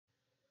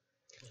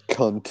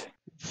Cunt.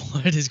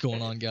 What is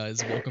going on,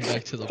 guys? Welcome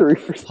back to the 3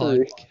 for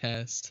 3.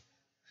 podcast.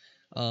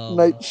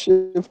 Night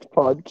Shift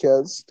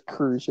Podcast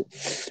Cruise.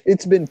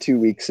 It's been 2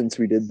 weeks since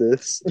we did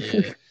this.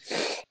 Yeah.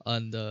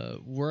 And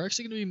we're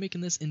actually going to be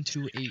making this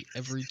into a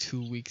every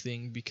 2-week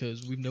thing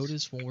because we've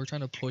noticed when we're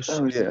trying to push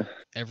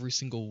every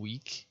single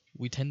week,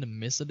 we tend to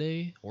miss a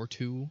day or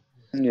two.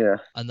 Yeah.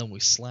 And then we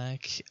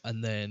slack,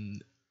 and then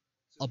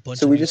a bunch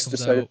So of we news just comes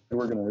decided out.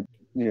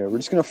 we're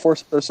just gonna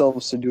force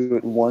ourselves to do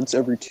it once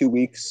every 2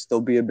 weeks.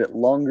 They'll be a bit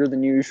longer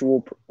than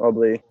usual,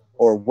 probably,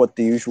 or what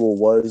the usual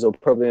was. They'll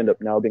probably end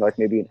up now being like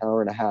maybe an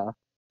hour and a half.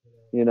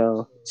 You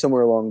know,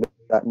 somewhere along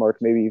that mark,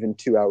 maybe even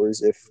 2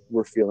 hours if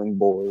we're feeling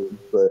bored.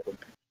 But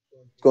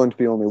it's going to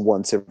be only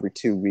once every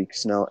 2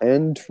 weeks now,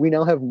 and we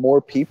now have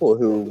more people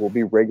who will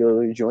be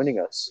regularly joining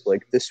us.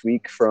 Like this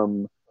week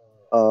from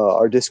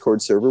our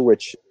Discord server,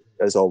 which,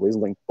 as always,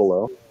 linked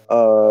below.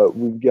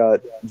 We've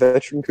got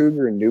Veteran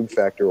Cougar and Noob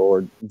Factor,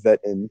 or Vet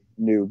and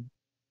Noob.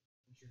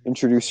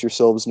 Introduce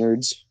yourselves,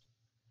 nerds.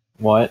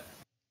 What?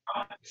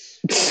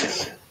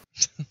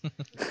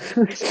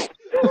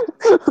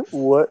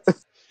 What? What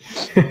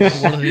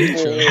an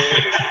intro.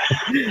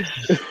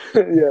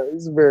 Yeah,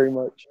 it's very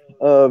much.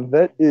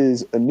 Vet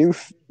is a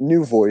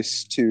new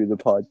voice to the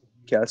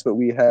podcast, but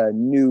we had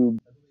Noob,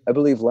 I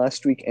believe,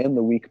 last week and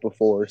the week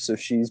before, so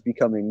she's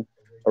becoming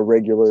a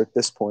regular at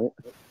this point.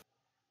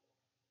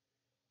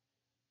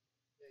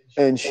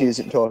 And she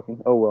isn't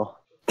talking. Oh well.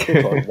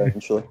 She'll talk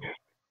eventually.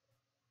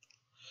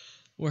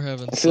 We're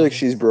having I feel like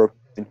she's broken.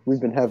 We've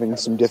been having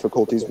some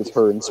difficulties with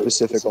her in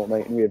specific all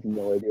night, and we have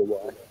no idea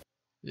why.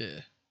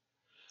 Yeah.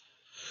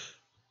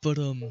 But,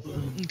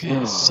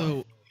 okay,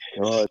 so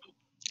God.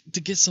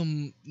 to get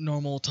some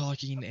normal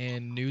talking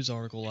and news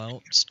article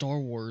out, Star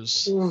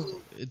Wars,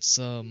 it's,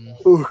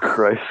 Oh,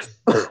 Christ.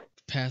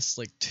 past,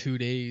 like, 2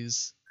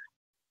 days.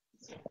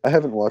 I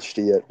haven't watched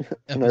it yet.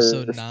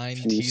 Episode 9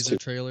 refuse teaser to.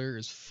 trailer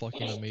is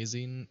fucking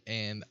amazing,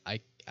 and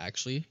I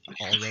actually,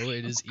 although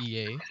it is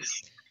EA,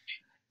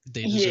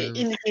 they deserve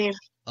in the game.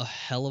 a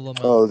hell of a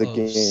amount Oh, the of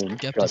game.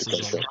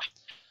 skepticism.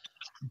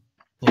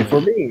 If we're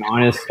But, being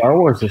honest, Star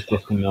Wars is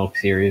just a milk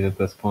series at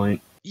this point.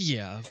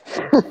 yeah,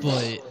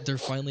 but they're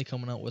finally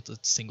coming out with a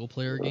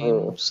single-player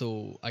game,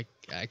 so I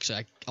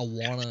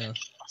wanna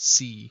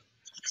see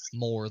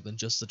more than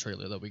just the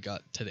trailer that we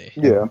got today.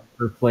 Yeah.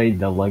 Ever played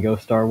the Lego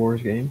Star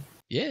Wars game?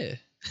 Yeah.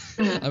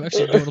 I'm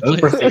actually going to Those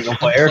play were single I'm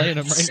player. playing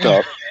them right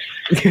Stop.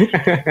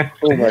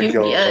 Oh my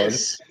god.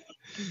 Yes.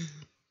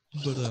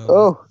 now. But,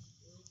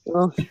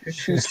 Oh,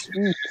 she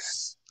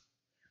speaks.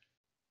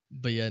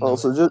 but yeah, no.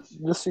 Also,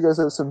 just so you guys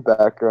have some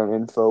background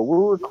info,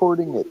 we're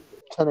recording at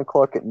 10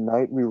 o'clock at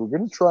night. We were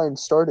going to try and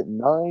start at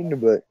 9,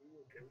 but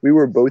we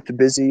were both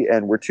busy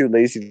and we're too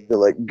lazy to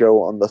like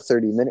go on the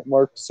 30-minute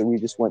mark, so we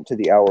just went to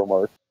the hour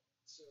mark.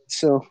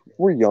 So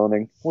we're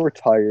yawning. We're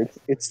tired.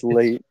 It's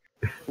late.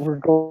 We're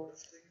going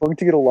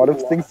to get a lot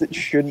of things that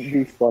shouldn't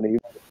be funny.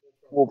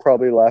 We'll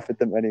probably laugh at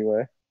them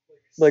anyway.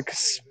 Like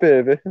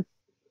Spiv.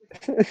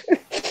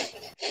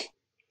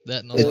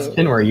 That It's nonsense.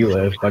 10 where you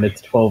live, but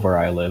it's 12 where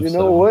I live. You so.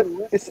 know what?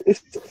 It's a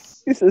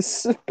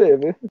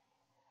Spiv.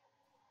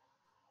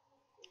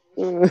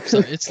 So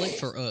it's late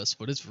for us,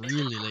 but it's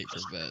really late for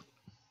Vet.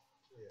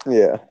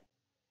 Yeah.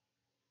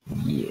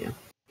 Yeah.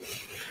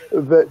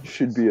 Vet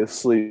should be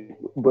asleep,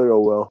 but oh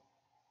well.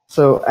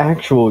 So,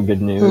 actual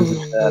good news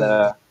is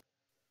that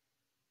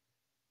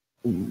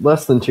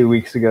less than 2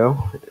 weeks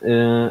ago,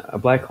 a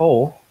black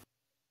hole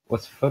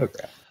was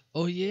photographed.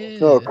 Oh yeah.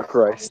 Oh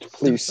Christ!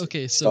 Please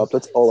Okay, so stop.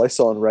 That's all I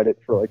saw on Reddit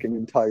for like an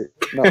entire,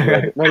 not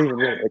Reddit, not even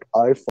Reddit, like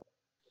iPhone.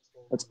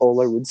 That's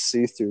all I would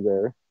see through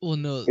there. well,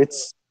 no,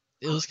 It's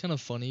it was kind of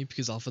funny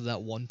because off of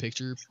that one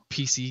picture,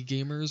 PC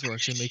gamers were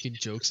actually making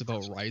jokes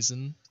about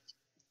Ryzen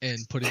and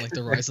putting like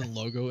the Ryzen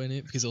logo in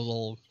it because it was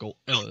all gold.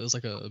 Oh, it was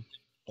like a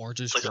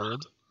orangish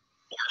gold.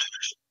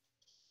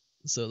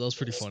 So that was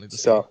pretty funny to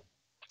stop.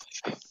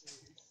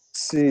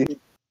 See.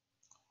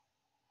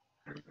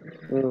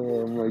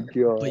 Oh my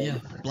god. But yeah,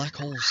 black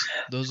holes,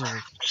 those are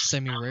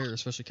semi-rare,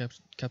 especially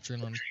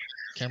capturing on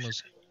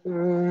cameras.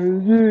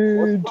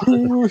 Black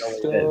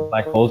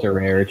holes are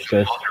rare, it's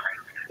just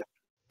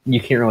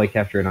you can't really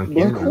capture it on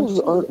Black camera. holes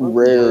aren't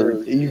rare.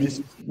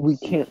 We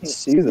can't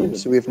see them,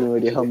 so we have no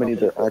idea how many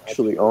there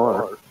actually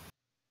are.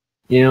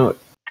 You know,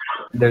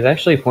 there's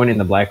actually a point in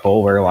the black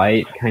hole where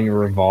light kind of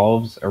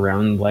revolves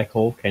around the black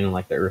hole, kind of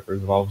like the Earth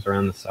revolves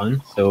around the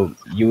sun. So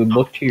you would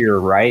look to your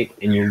right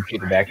and you would see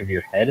the back of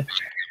your head,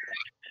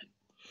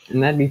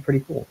 and that'd be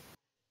pretty cool.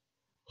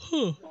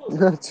 Huh.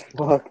 That's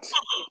fucked.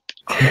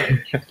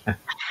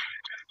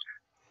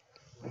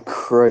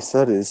 Christ,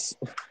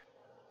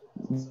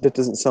 that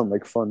doesn't sound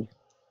like fun.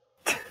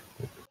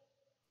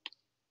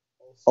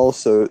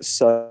 Also,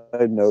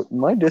 side note,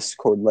 my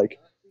Discord, like,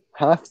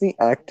 half the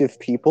active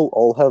people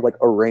all have, like,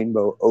 a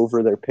rainbow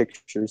over their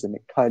pictures, and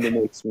it kind of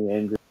makes me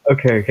angry.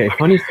 Okay,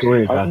 funny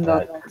story about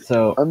that.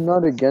 So, I'm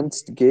not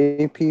against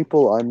gay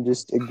people, I'm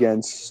just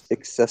against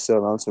excessive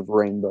amounts of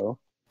rainbow.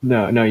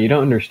 No, you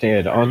don't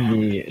understand. On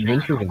the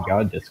Adventures of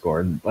God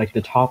Discord, like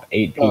the top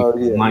 8 people Oh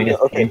yeah. minus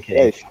Okay.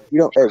 Hey, Pancake.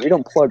 we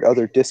don't plug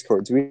other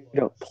discords. We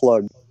don't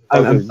plug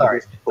I'm other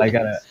sorry. I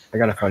discords.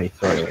 got a funny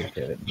story linked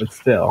to it, but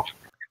still.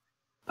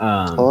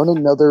 On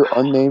another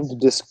unnamed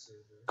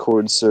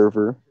Discord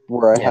server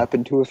where I Yeah.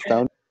 happen to have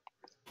found.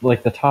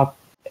 Like the top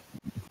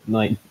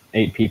like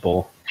 8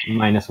 people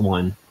minus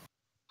 1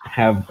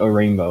 have a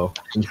rainbow.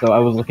 And so I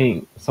was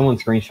looking, someone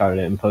screenshotted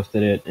it and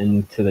posted it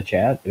into the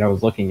chat, and I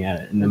was looking at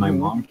it, and then my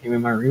mom came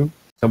in my room.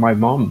 So my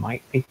mom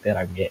might think that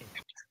I'm gay.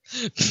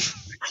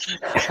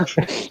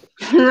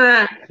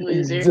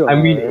 Loser.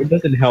 I mean, it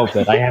doesn't help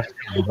that I have to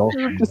have a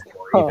girlfriend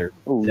before either.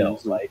 Still,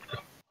 Loser. like,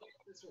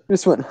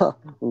 Just went, huh,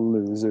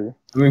 loser.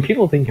 I mean,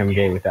 people think I'm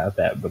gay without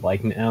that, but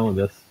like now,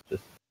 this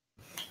just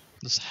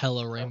Just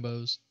hella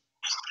rainbows.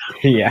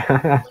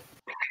 yeah.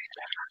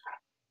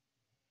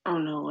 Oh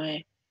no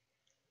way.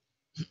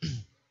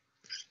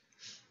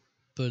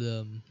 But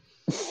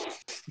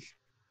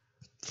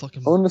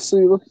fucking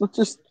Honestly,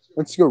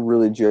 let's go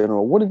really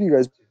general. What have you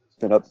guys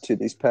been up to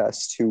these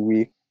past 2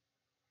 weeks?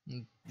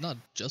 not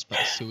just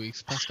past 2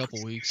 weeks, past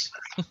couple weeks.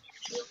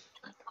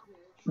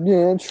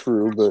 Yeah,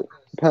 true, but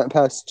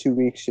past 2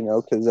 weeks,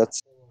 because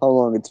that's how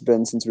long it's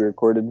been since we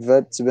recorded.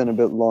 Vet's been a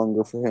bit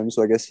longer for him,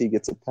 so I guess he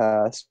gets a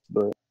pass.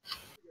 But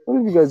what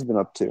have you guys been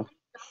up to?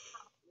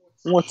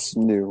 What's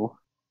new?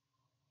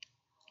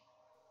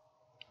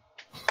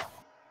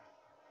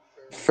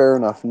 Fair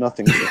enough,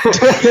 nothing.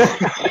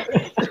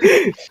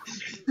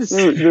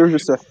 There was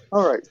just a,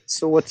 all right,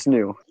 so what's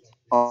new?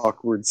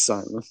 Awkward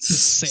silence.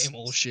 Same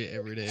old shit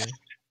every day.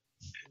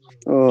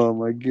 Oh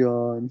my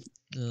god.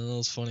 That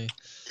was funny.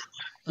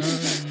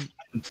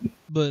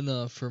 But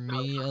no, for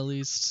me at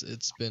least,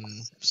 it's been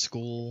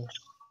school,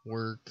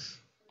 work,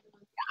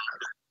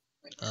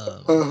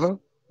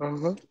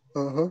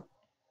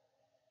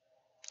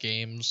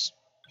 games.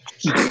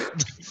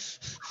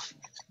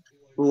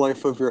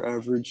 Life of your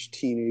average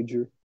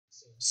teenager.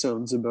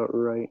 Sounds about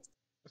right.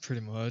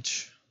 Pretty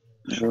much.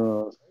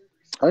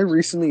 I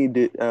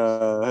recently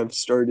have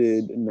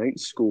started night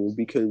school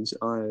because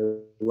I,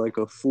 like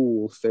a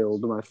fool,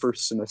 failed my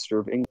first semester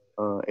of English,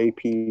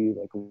 AP.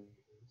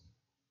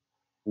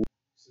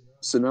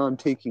 So now I'm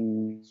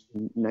taking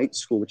night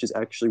school, which is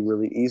actually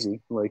really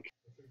easy. Like,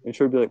 and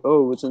sure, be like,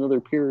 oh, it's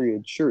another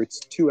period. Sure, it's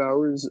 2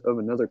 hours of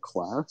another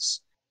class,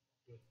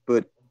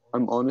 but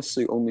I'm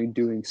honestly only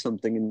doing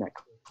something in that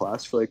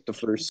class for like the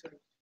first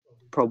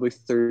probably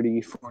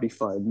 30,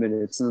 45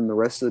 minutes, and then the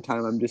rest of the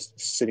time I'm just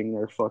sitting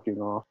there fucking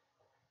off.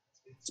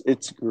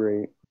 It's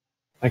great.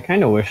 I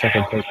kind of wish I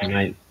could take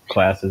night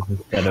classes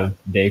instead of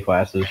day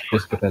classes,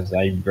 just because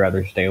I'd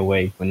rather stay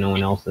awake when no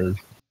one else is.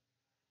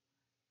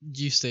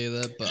 You say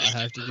that, but I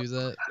have to do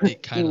that.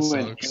 It kind of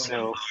sucks.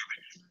 No.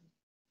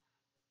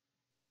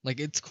 Like,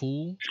 it's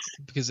cool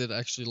because it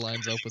actually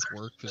lines up with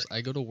work. Because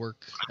I go to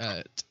work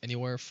at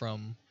anywhere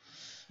from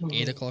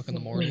 8 o'clock in the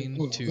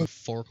morning to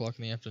 4 o'clock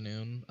in the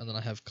afternoon, and then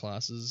I have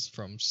classes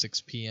from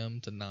 6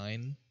 p.m. to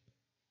 9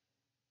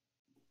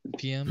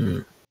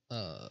 p.m.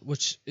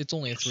 Which it's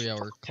only a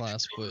 3-hour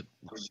class, but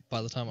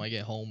by the time I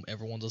get home,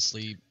 everyone's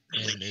asleep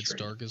and it's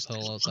dark as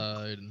hell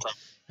outside and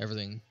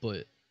everything.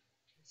 But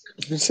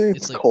Did you say it's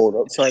It's like- cold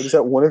outside? Is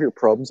that one of your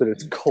problems that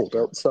it's cold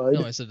outside?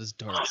 no, I said it's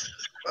dark.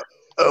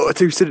 Oh, I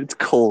thought you said it's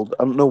cold.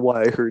 I don't know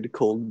why I heard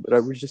cold, but I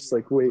was just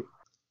like, wait,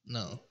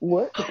 No,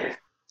 what?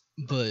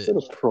 but Is that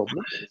a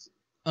problem?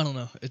 I don't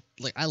know. It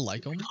like I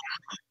like them,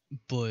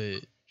 but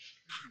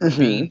Mm-hmm.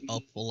 being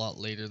up a lot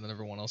later than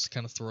everyone else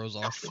kind of throws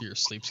off your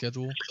sleep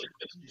schedule.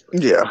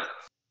 Yeah.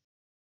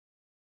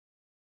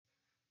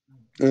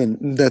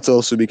 And that's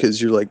also because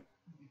you're like,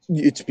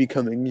 it's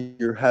becoming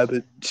your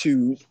habit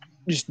to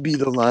just be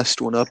the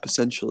last one up,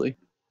 essentially.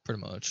 Pretty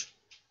much.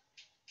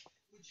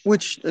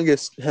 Which, I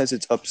guess, has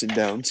its ups and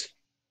downs.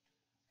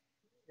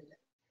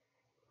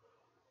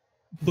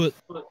 But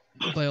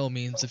by all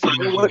means, if you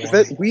You know what, want,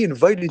 Vet? We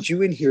invited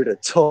you in here to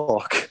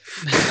talk.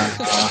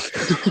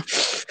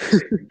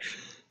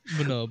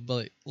 but no,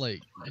 but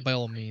like by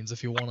all means,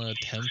 if you want to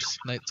attempt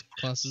night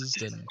classes,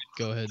 then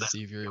go ahead and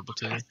see if you're able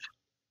to.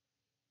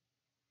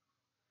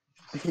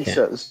 He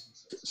says.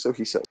 So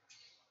he says.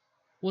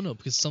 Well, no,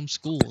 because some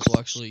schools will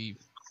actually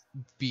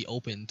be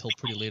open till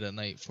pretty late at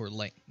night for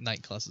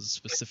night classes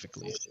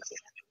specifically.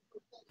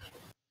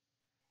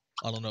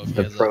 I don't know if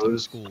The you guys that type of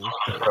pros- school.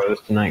 The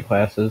pros to night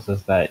classes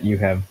is that you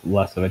have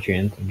less of a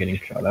chance of getting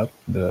shut up.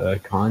 The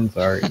cons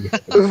are you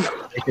have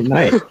to take at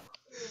night.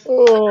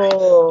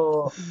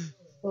 Oh.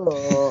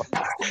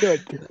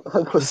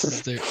 This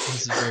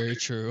is very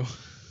true.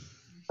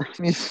 I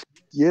mean,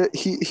 yeah,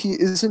 he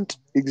isn't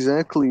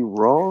exactly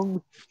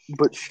wrong,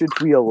 but should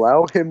we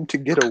allow him to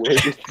get away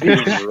with being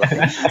right?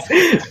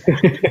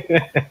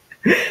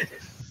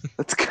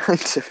 That's kind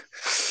of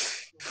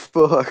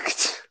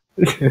fucked.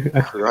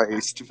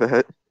 Christ,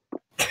 Vet.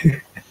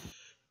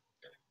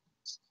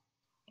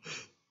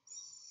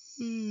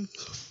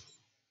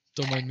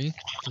 Don't mind me,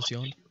 just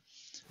yawned.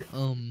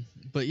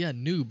 But yeah,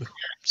 noob.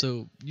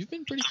 So you've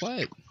been pretty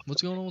quiet.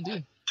 What's going on with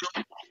you?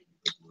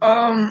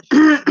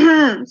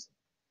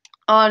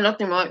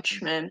 Nothing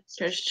much, man.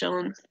 Just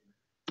chilling.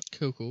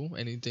 Cool.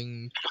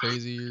 Anything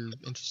crazy or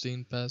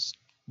interesting past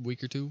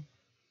week or two?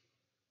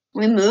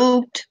 We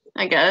moved,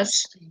 I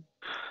guess.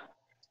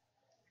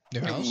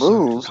 New house? Or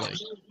Moved?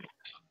 just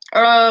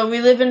like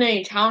We live in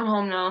a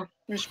townhome now.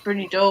 It's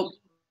pretty dope.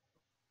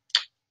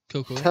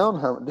 cool.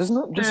 Townhouse doesn't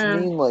that just Yeah.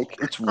 mean like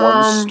it's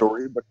one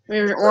story, but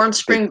We're on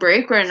spring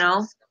break right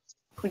now.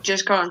 We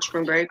just got on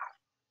spring break.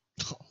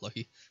 Oh,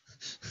 lucky.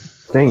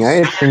 Dang, I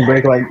had spring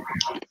break like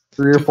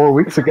 3 or 4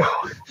 weeks ago.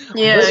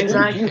 Yeah, But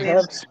exactly. Did you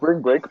have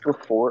spring break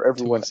before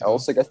everyone weeks ago.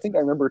 else? Like I think I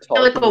remember Yeah,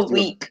 talking like a with you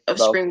week of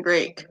about- spring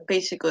break,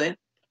 basically.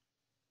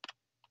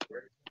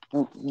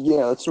 Well,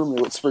 yeah, that's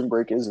normally what spring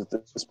break is at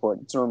this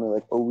point. It's normally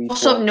like a week.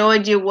 Also, have long. no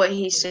idea what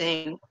he's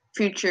saying.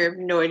 Future, have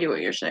no idea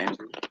what you're saying.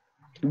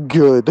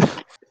 Good.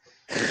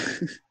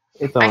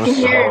 It's I can honestly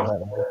hear- all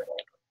that.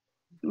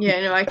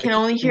 Yeah, no, I can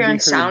only hear be on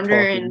heard Sounder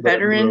talking, and but I'm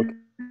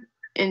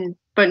Veteran,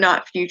 but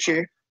not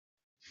Future.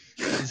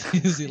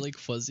 Is he like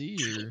fuzzy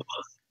or?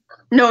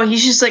 No,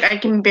 he's just like I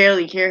can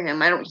barely hear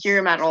him. I don't hear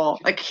him at all.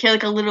 I can hear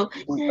like a little.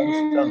 Wait,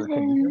 Sounder,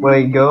 can you hear me?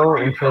 Wait, go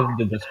into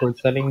the Discord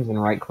settings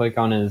and right click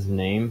on his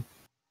name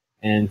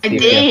and I see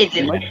if you have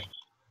did. to-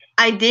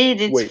 I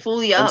did. It's Wait,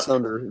 fully up.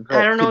 Sounder,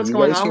 I don't know can what's you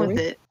going guys on hear with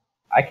me? it.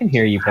 I can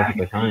hear you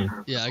perfectly fine.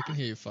 Yeah, I can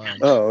hear you fine.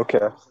 Oh, okay.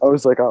 I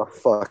was like, oh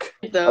fuck.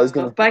 Though, was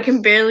gonna- but I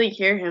can barely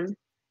hear him.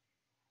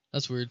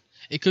 That's weird.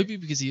 It could be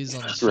because he is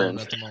on his phone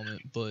Strange. at the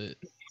moment, but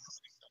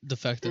the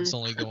fact that it's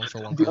only going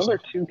for one The person. other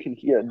two can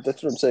hear.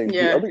 That's what I'm saying. The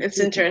Yeah, other it's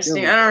two can hear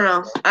interesting. me. I don't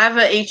know. I have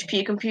an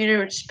HP computer,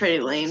 which is pretty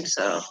lame.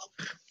 So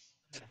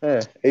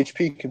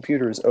HP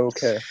computer is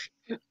okay.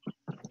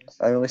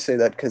 I only say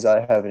that because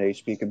I have an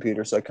HP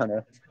computer, so I kind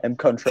of am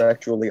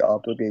contractually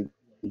obligated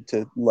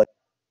to like.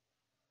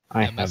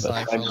 I have a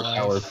MSI for cyber life.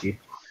 power piece.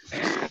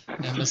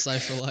 MSI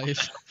for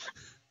life.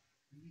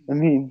 I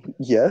mean,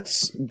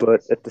 yes,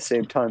 but at the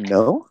same time,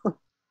 no.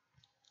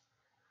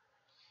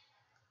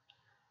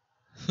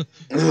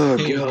 Oh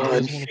Hey, you god.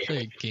 guys want to play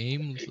a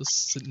game?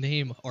 Let's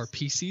name our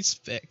PC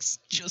specs.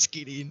 Just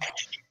kidding.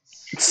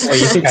 Oh,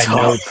 you think I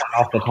know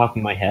off the top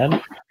of my head? No,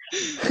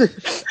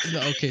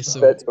 okay, so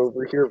That's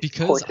over here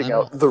because pointing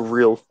I'm- out the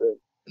real thing.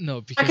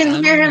 no, because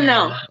can hear him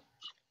now.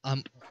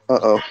 I'm Uh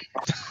oh.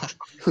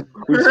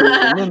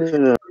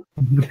 No.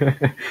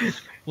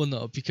 well,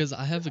 no, because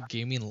I have a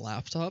gaming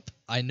laptop.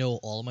 I know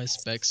all my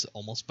specs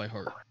almost by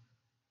heart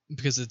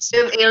because it's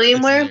you have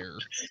Alienware. there.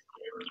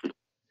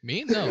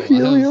 Me? No,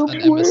 I have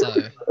an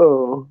MSI.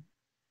 Oh.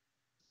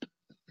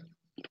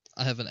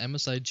 I have an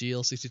MSI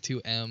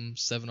GL62M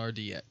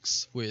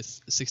 7RDX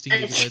with 16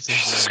 gigabytes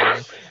of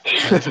RAM,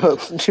 Shut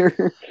up.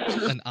 You're-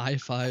 an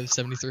i5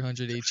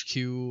 7300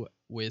 HQ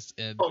with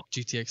a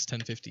GTX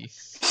 1050.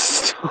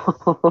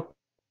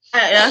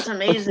 That's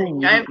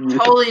amazing. I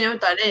totally know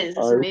what that is.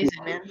 That's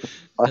amazing, man.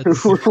 I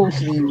That's will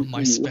mute my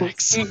you.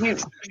 specs.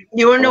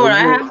 You wanna know what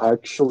I will have?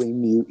 actually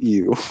mute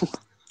you.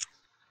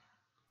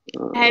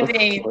 I have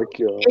a my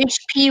God.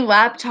 HP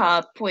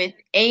laptop with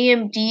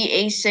AMD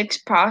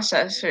A6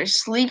 processor,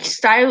 sleek,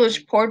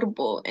 stylish,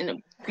 portable, and a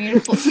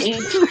beautiful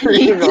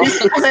HP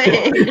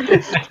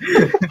display.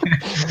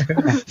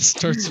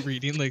 Starts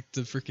reading like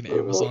the freaking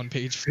Amazon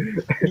page.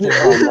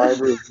 On my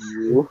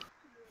review.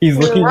 He's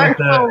Your looking at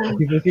smartphone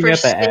the for ad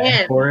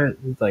scan. for it.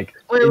 It's like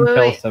Wait, Intel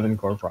wait. 7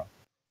 core processor.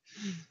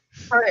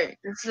 Part.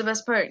 This is the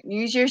best part.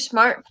 Use your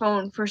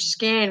smartphone for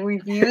scan,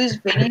 reviews,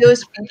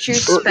 videos,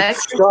 features,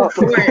 specs, and Stop.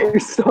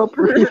 support. Stop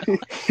reading.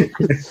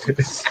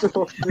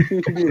 Stop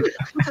reading.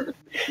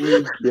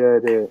 We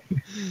get it.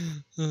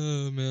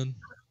 Oh man.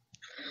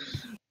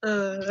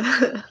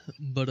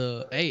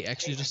 But hey,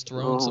 actually just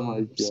throwing Oh my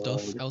some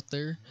stuff God. out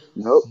there.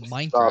 Nope.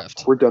 Minecraft.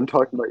 Stop. We're done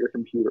talking about your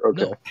computer.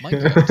 Okay. No,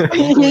 Minecraft.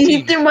 You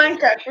 1.14. do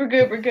Minecraft. We're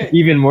good. We're good.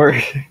 Even more.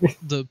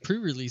 The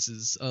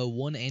pre-releases,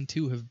 1 and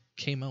 2 have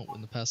came out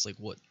in the past like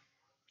what,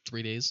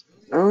 3 days?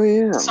 Oh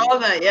yeah. Saw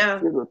that. Yeah.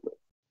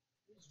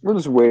 We're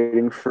just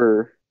waiting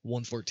for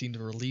 1.14 to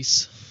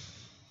release.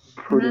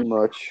 pretty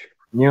much.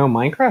 You know,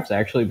 Minecraft's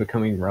actually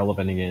becoming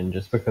relevant again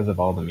just because of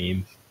all the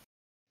memes.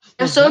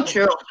 That's so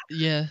true.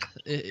 Yeah,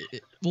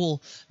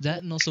 well,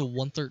 that and also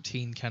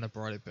 1.13 kind of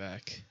brought it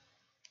back.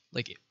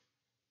 Like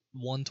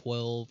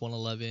 1.12,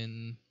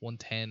 1.11,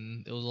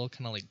 1.10, it was all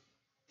kind of like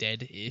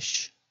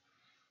dead-ish.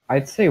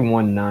 I'd say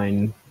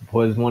 1.9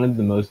 was one of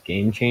the most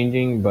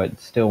game-changing, but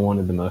still one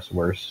of the most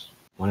worst.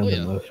 One of Oh, the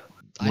yeah. most.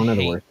 I One of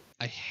the hate, worst.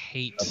 I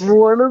hate.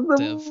 One of the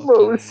The fucking-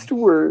 most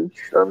worst.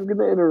 I'm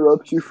gonna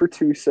interrupt you for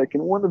 2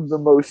 seconds. One of the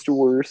most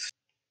worst.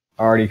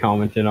 Already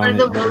commented on One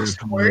it. of the Your most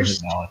opinion is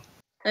worst? valid.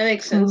 That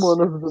makes sense.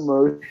 One of the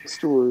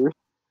most worst.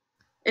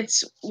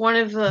 It's one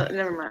of the.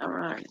 Never mind. I'm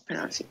not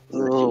pronouncing it.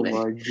 Oh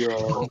my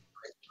god.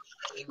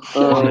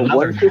 On another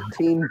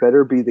 115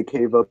 better be the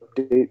cave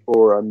update,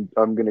 or I'm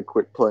gonna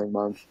quit playing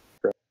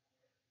Minecraft.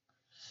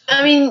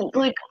 I mean,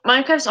 like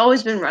Minecraft's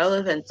always been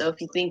relevant, though. If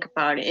you think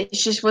about it, it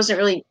just wasn't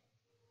really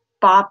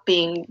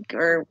bopping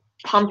or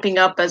pumping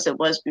up as it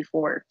was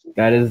before.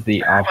 That is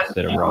the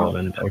opposite of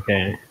relevant,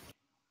 okay?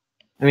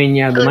 I mean,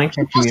 yeah, the Like,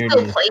 Minecraft people still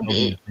community is played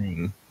still it. a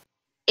thing.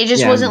 It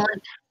just Yeah, wasn't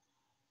like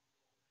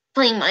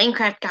playing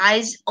Minecraft,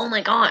 guys. Oh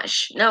my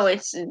gosh. No,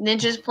 it's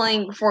Ninja's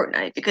playing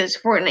Fortnite because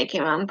Fortnite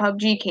came out and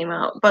PUBG came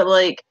out. But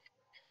like,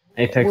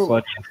 Apex Well,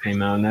 Legends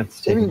came out, and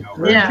that's I mean, taking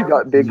over. Yeah. Ninja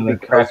got big Another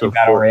because crappy of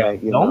battle royale.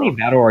 Fortnite, you The only know.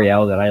 battle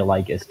royale that I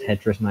like is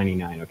Tetris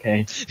 99.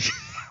 Okay.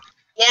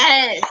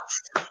 yes.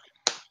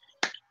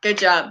 Good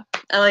job.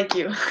 I like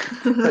you.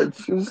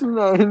 That's just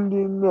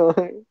 99. Oh,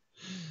 man.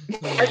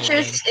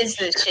 Tetris is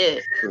the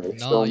shit.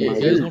 Nah, you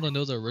guys want to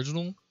know the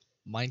original?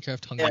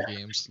 Minecraft Hunger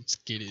Games. Let's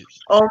get it.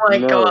 Oh my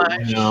No. gosh.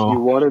 No. You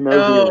want to know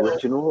No.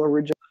 the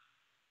original?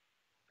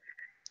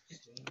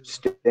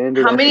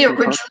 Standard How many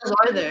African originals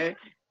are there?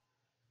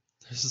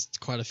 There's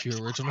quite a few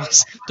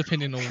originals,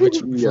 depending on which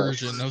Yes.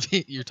 version of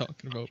it you're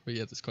talking about. But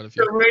yeah, there's quite a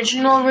few. The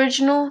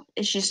original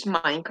is just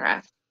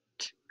Minecraft.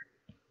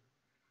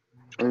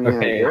 I mean,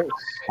 Okay. I guess.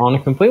 On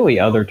a completely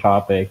other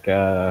topic,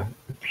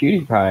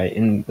 PewDiePie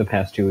in the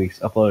past 2 weeks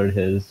uploaded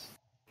his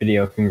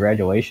video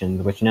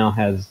 "Congratulations," which now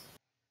has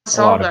a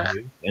Saw lot that. of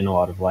views and a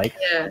lot of likes,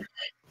 Yeah.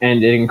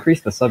 and it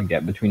increased the sub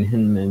gap between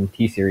him and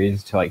T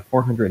Series to like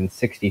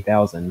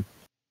 460,000.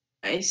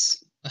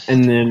 Nice.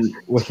 And then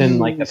within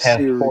like the past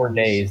 4 T-Series.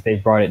 days, they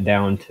brought it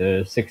down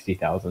to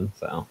 60,000.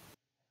 So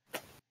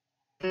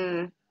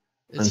Mm.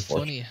 It's Unfortunate.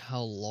 funny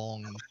how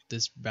long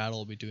this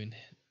battle between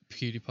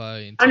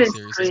PewDiePie and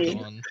T-Series has Honestly.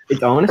 gone.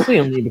 it's honestly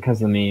only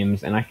because of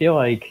memes, and I feel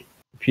like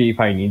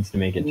PewDiePie needs to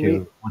make it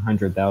to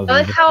 100,000.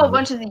 I like how a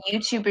bunch of the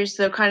YouTubers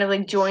though kind of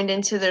like joined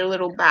into their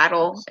little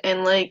battle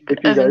and like If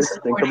you have been guys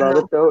think supporting about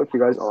them. it, though, if you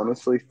guys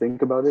honestly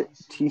think about it,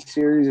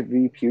 T-Series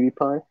v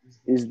PewDiePie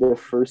is the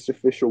first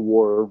official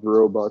war of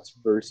robots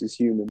versus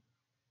humans.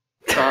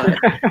 God.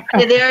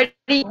 Yeah,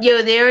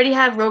 they already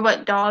have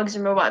robot dogs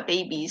and robot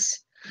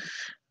babies.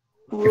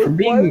 we're Why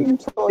being- are you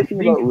To talking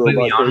be about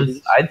completely robot honest,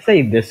 babies? I'd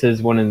say this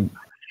is one of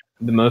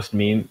the most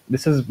meme.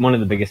 This is one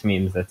of the biggest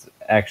memes that's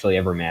actually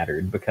ever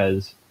mattered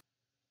because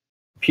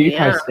PewDiePie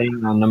Yeah.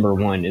 staying on number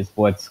one is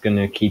what's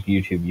gonna keep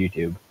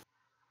YouTube.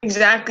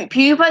 Exactly.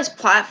 PewDiePie's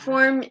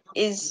platform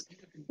is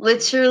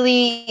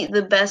literally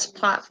the best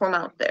platform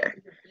out there.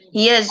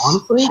 He has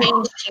Honestly?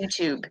 changed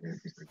YouTube.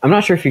 I'm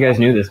not sure if you guys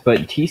knew this,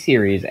 but T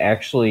Series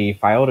actually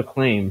filed a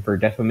claim for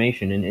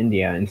defamation in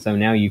India, and so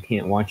now you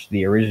can't watch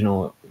the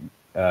original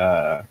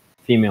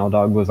female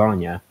dog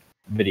lasagna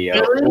video.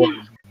 Really?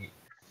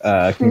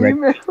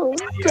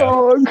 Congratulations. Female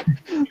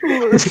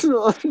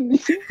dog.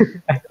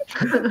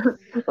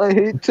 I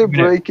hate to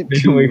break it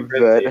to you,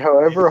 Vet.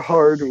 However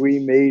hard we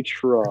may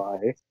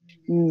try,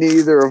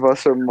 neither of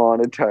us are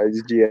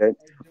monetized yet.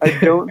 I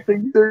don't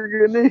think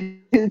they're gonna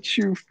hit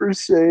you for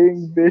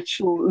saying bitch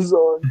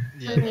lasagna.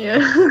 Yeah,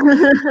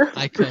 Yeah.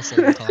 I cuss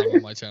all the time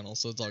on my channel,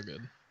 so it's all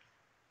good.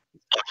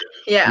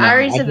 Yeah, No, I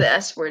already I said the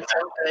just- S word,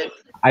 so good.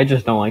 I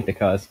just don't like to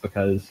cuss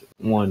because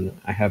one,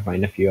 I have my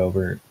nephew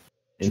over,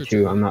 and True, two,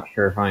 true. I'm not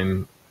sure if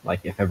I'm like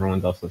if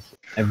everyone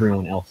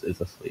else is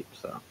asleep.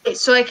 So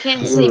So I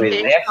can't say Anyway,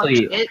 bitch. they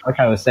actually, fuck, shit. like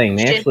I was saying,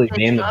 they Shit, actually bitch,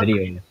 banned the fuck.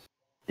 videos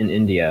in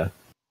India,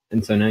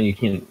 and so now you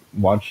can't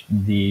watch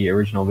the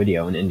original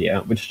video in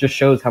India, which just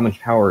shows how much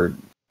power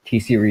T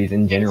Series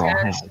in general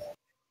Exactly. has.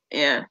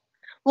 Yeah.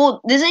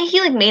 Well, isn't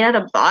he like made out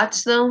of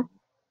bots though?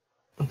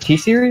 T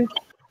Series?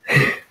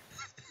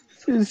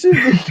 Isn't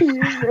he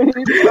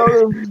made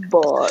out of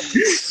bots?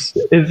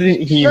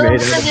 Isn't he No, made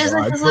there's out like, of there's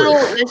like bots? this little.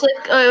 There's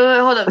like. Wait,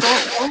 hold up!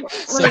 Don't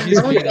So like,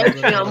 he's don't made out judge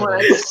of me on what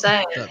I just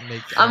said. that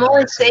make. I'm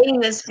only so- saying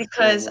this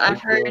because Oh my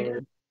I've heard.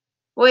 God.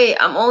 Wait,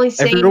 I'm only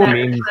saying Everyone that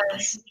memes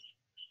because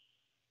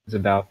is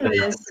about that.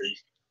 this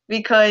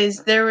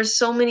because there were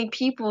so many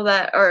people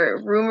that are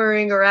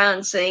rumoring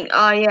around saying,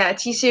 "Oh yeah,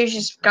 T Series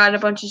just got a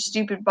bunch of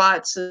stupid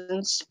bots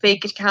and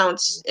fake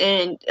accounts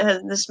and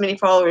has this many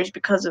followers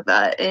because of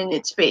that, and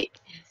it's fake."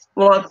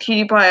 Well,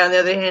 PewDiePie, on the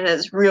other hand,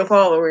 has real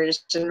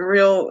followers and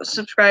real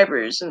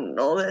subscribers and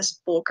all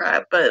this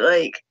bullcrap. But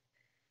like,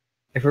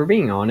 If we're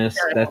being honest,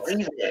 I don't that's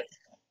believe it.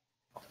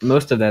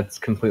 most of that's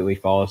completely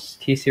false.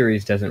 T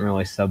Series doesn't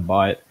really sub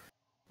bot,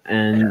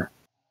 and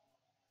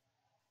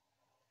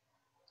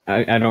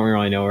I don't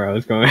really know where I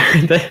was going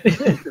with that.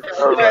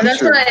 Yeah,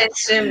 that's what I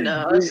assumed.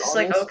 Though I was just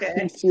like, Honest,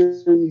 okay.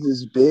 T-Series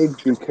is big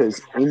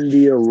because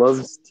India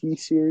loves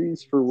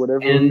T-Series for whatever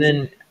And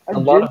reason. then a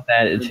lot of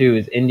that too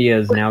is India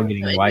is now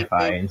getting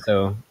Wi-Fi, and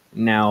so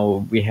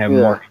now we have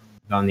more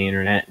Indians on the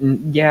internet.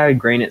 And yeah,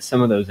 granted,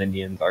 some of those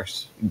Indians are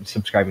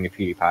subscribing to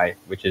PewDiePie,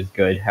 which is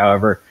good.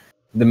 However,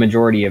 the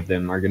majority of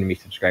them are going to be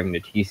subscribing to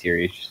T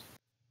Series.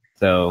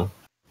 So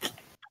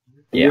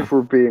yeah, If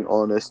we're being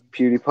honest,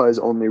 PewDiePie's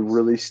only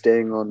really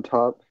staying on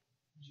top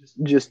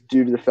just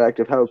due to the fact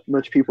of how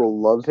much people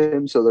love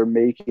him. So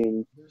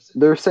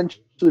they're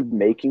essentially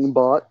making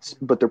bots,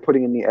 but they're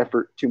putting in the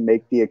effort to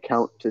make the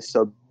account to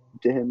sub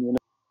to him. You know,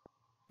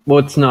 well,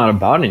 it's not a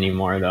bot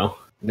anymore though.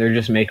 They're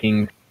just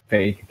making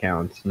fake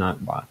accounts,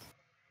 not bots.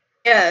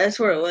 Yeah, that's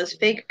where it was.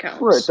 Fake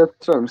accounts. right?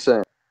 That's what I'm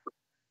saying.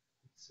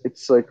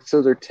 It's like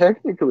so they're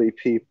technically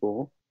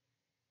people,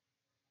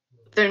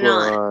 They're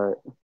not.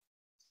 but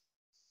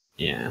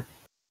Yeah.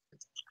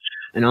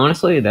 And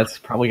honestly, that's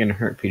probably going to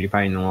hurt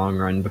PewDiePie in the long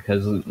run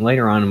because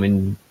later on,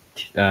 when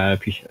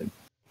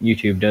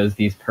YouTube does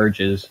these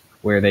purges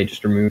where they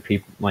just remove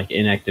people like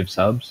inactive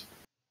subs.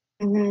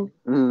 Hmm.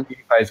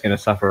 PewDiePie is going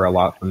to suffer a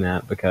lot from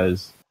that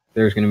because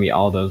there's going to be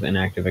all those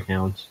inactive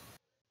accounts.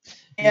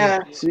 Yeah.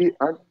 See,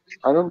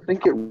 I don't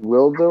think it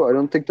will though. I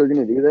don't think they're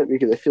gonna do that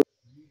because I feel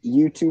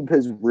YouTube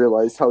has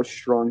realized how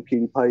strong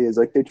PewDiePie is.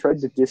 Like they tried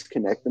to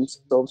disconnect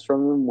themselves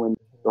from him when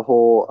the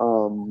whole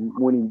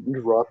when he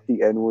dropped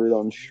the N-word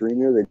on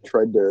streamer, they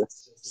tried to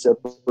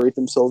separate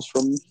themselves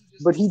from him.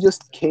 But he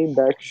just came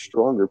back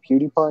stronger.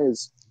 PewDiePie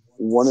is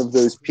one of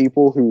those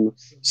people who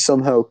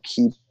somehow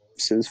keeps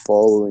his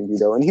following, you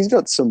know, and he's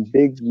got some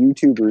big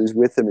YouTubers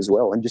with him as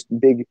well, and just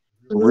big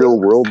real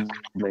world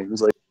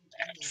names like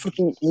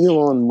fucking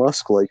Elon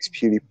Musk likes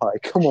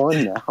PewDiePie. Come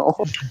on now.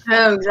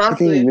 Yeah,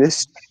 exactly. Fucking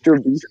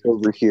Mr. Beast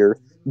over here,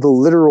 the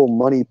literal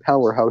money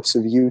powerhouse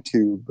of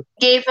YouTube.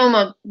 Gave him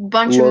a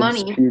bunch of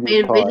Loves money.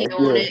 Made a PewDiePie, video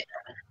on yeah. it.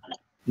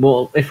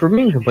 Well, if we're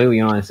being completely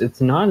honest,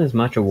 it's not as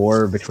much a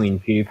war between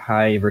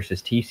PewDiePie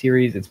versus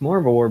T-Series. It's more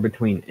of a war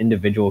between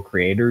individual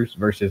creators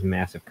versus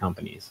massive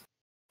companies.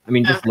 I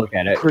mean, just look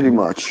at it. Pretty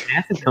much.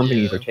 Massive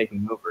companies are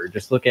taking over.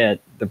 Just look at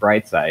the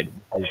bright side.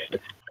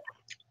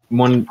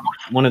 One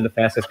of the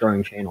fastest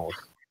growing channels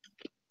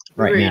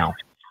right Agreed. now.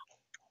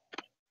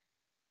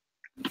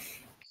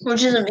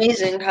 Which is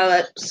amazing how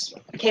that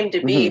came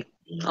to be,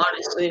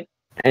 honestly.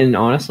 And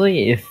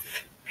honestly,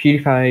 if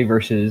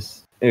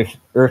PewDiePie if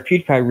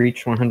PewDiePie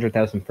reached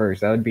 100,000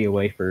 first, that would be a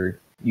way for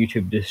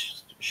YouTube to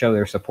show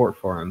their support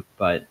for him.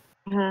 But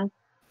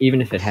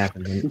even if it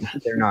happened,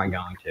 they're not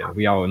going to.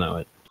 We all know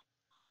it.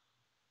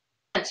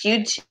 It's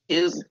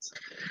YouTube.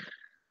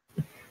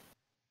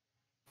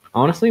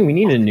 Honestly, we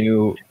need a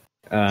new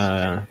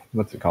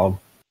what's it called?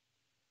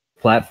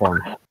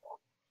 Platform.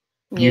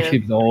 Yeah.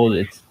 YouTube's old.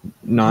 It's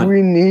not.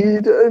 We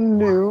need a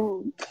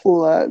new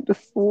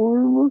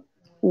platform.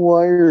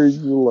 Why are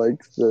you like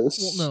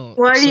this? Well, no.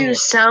 Why do so you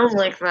sound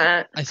like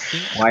that? I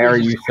think. Why are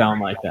you sound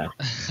like that?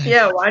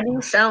 Yeah, why do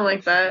you sound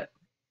like that?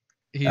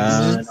 He's,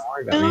 Don't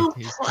worry about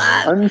me. he's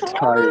tired. I'm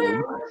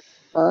tired.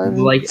 I'm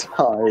Like-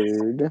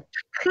 tired.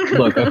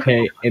 Look,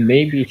 okay, it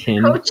may be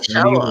 10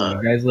 Coachella.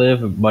 where you guys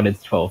live, but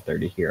it's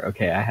 12:30 here.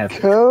 Okay, I have to.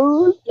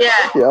 Coachella.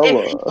 Yeah,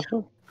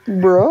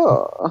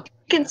 Bruh. you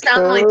can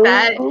sound like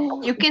that.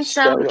 You can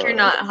sound like you're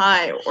not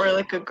high or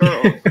like a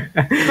girl.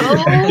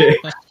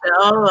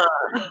 Coachella.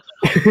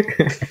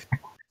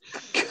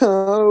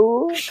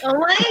 Oh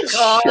my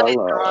god,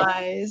 Coachella.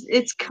 guys.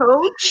 It's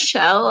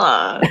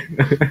Coachella.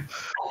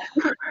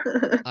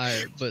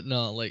 But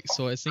no, like,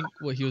 so I think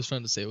what he was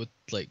trying to say with,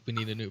 like, we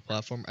need a new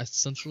platform,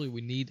 essentially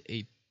we need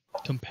a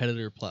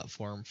competitor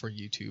platform for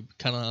YouTube,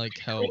 kind of like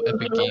how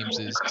Epic Games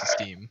is to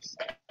Steam.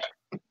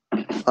 I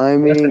That's the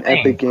mean, thing.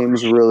 Epic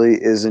Games really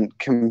isn't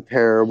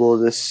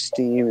comparable to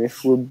Steam,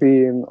 if we're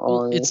being Well,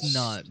 honest. it's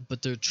not,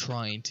 but they're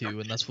trying to,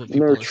 and that's what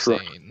They're people are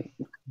saying.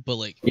 But,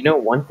 like, You know,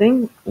 one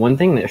thing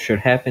that should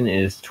happen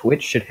is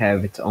Twitch should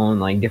have its own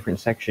like different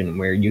section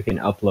where you can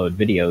upload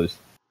videos,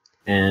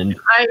 and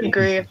I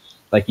agree.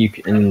 like you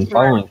can, and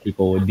following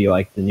people would be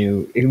like the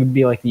new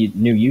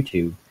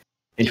YouTube,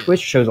 and Twitch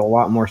shows a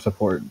lot more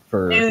support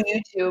for New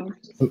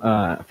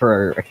YouTube.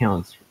 for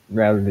accounts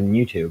rather than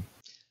YouTube.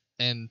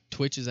 and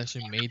Twitch is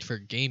actually made for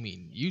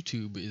gaming.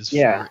 YouTube is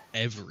Yeah. for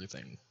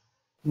everything.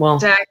 Well,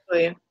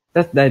 Exactly.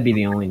 that'd be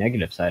the only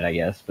negative side, I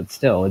guess, but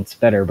still, it's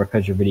better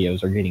because your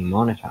videos are getting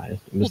monetized.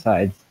 And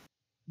besides,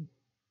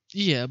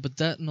 Yeah, but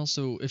that, and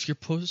also, if you're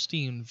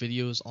posting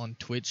videos on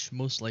Twitch,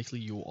 most likely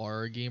you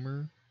are a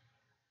gamer.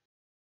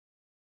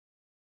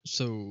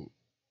 So,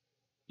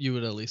 you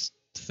would at least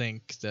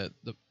think that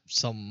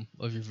some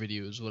of your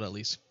videos would at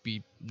least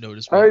be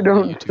noticed by I other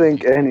don't YouTube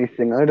think people.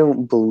 anything. I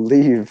don't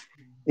believe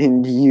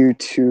in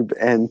YouTube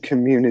and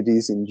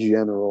communities in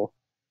general.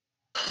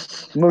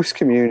 Most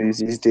communities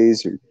these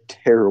days are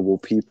terrible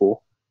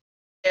people.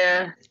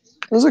 Yeah.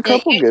 There's a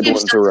couple good YouTube's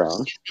ones some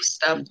around. stupid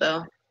stuff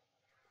though.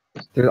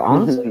 there's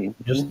honestly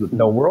just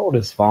the world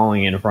is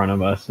falling in front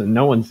of us, and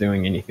no one's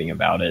doing anything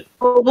about it.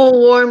 Global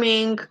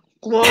warming.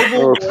 Global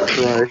Oh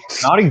warming.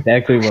 Christ. Not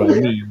exactly what I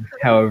mean,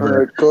 however.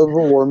 Alright,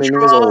 global warming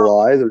is a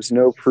lie. There's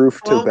no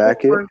proof to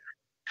back it. Are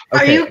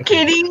Okay, you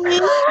kidding me?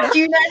 Do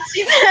you not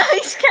see the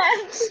ice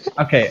caps?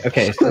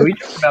 Okay, so we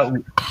talk about.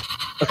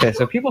 Okay,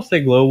 so people say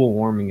global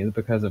warming is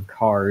because of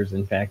cars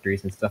and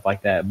factories and stuff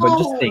like that, but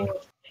just think,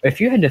 if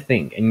you had to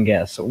think and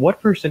guess,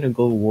 what percent of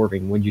global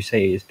warming would you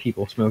say is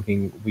people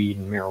smoking weed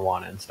and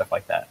marijuana and stuff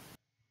like that?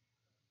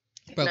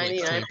 Probably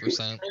 99%.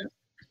 3%.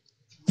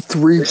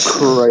 3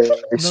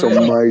 Christ No, no, no.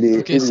 almighty.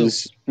 Okay, It so-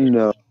 is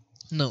no.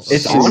 No,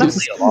 It's okay,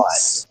 honestly a lot.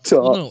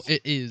 Stop. well, no,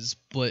 it is,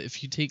 but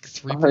if you take I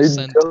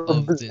 3% don't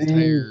of the see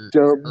entire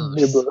dumb Earth,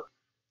 nibber. do you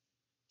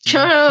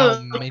Shut know how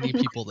up. many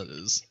people that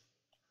is?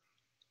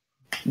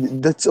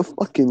 That's a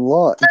fucking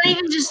lot. It's not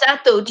even just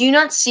that though. Do you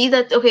not see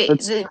that? Okay,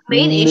 That's the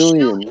main issue is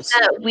millions.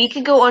 that we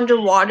could go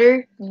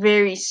underwater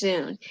very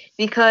soon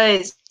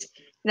because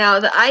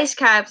Now the ice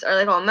caps are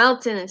like all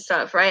melting and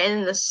stuff, right? And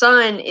then the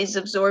sun is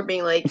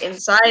absorbing like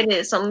inside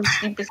it some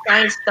stupid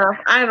science stuff.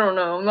 I don't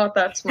know. I'm not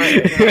that smart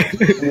right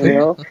now. You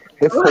know,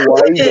 if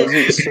Hawaii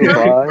doesn't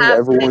survive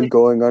everyone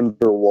going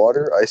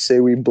underwater, I say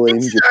we blame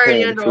It's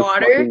already Japan for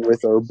underwater. fucking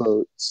with our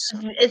boats.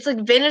 It's like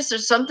Venice or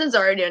something's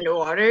already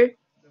underwater.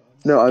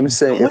 No, I'm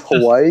saying if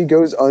Hawaii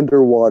goes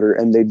underwater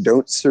and they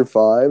don't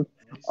survive,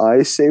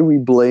 I say we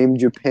blame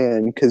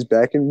Japan because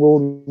back in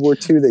World War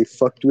II they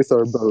fucked with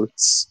our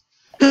boats.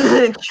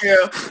 True.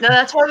 No,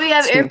 that's why we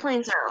have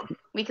airplanes now.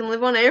 We can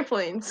live on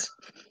airplanes.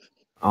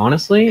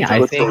 Honestly, I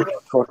But think they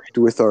fucked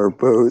with our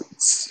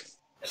boats.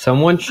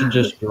 someone should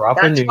just drop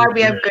a That's nuke. why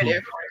we have good into-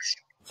 airplanes.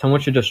 Someone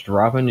should just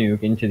drop a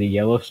nuke into the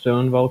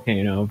Yellowstone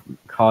volcano,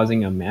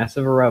 causing a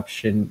massive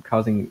eruption,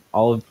 causing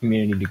all of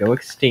humanity to go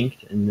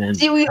extinct, and then.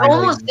 See, we finally-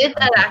 almost did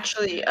that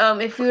actually.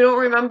 If you don't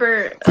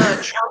remember,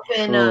 Trump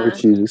in Oh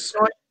Jesus!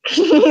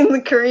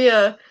 in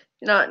Korea,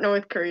 not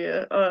North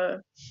Korea,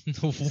 Whoa.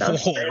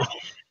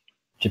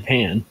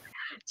 Japan.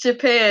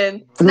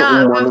 Japan.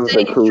 Nah, One I'm of the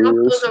saying Trump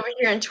Koreas. goes over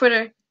here on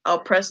Twitter. I'll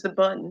press the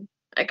button.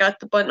 I got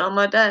the button on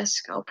my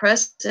desk. I'll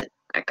press it.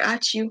 I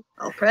got you.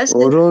 I'll press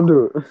Hold it. on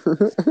to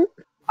it.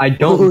 I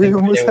don't Oh, we think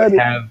they almost would had it.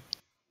 have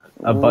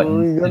a Oh,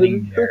 button we got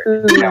sitting it.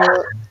 there.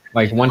 Power.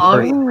 Like one Oh.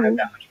 person would have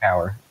that much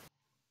power.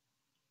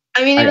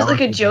 I mean, it I was like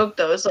a honestly- joke,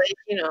 though. It's like,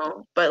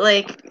 but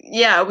like,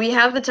 yeah, we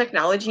have the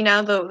technology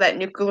now, though, that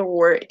nuclear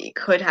war it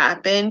could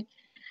happen,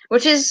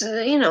 which is,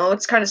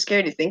 it's kind of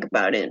scary to think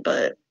about it,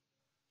 but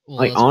Well,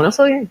 Like that's-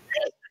 honestly,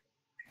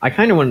 I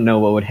kind of want to know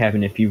what would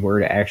happen if you were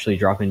to actually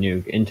drop a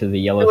nuke into the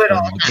Yellowstone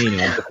all.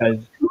 volcano, because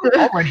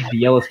already the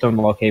Yellowstone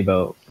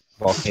volcano.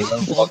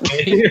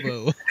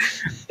 Volcano.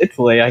 It's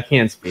late. I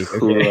can't speak.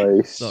 Okay. Christ.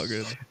 It's all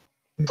good.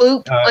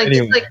 poop,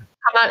 Anyway. it's like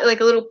come out,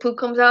 like a little poop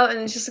comes out, and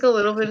it's just like a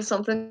little bit of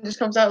something just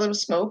comes out, a little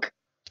smoke.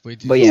 Wait,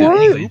 did But you yeah,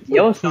 say anyway, poop the or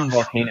Yellowstone poof?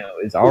 volcano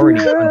is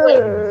already.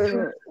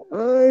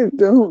 I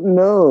don't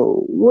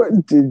know.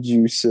 What did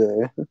you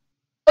say?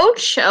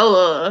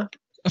 Coachella.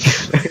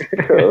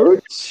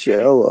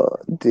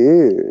 Coachella,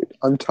 dude.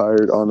 I'm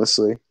tired,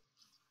 honestly.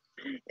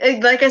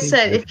 Like I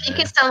said, Think if he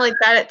can sound like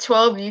that at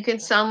 12, you can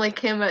sound like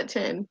him at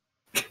 10.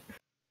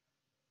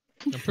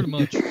 Yeah, pretty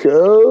much.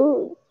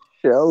 Coachella.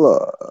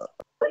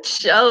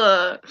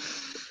 Coachella.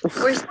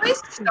 Where's my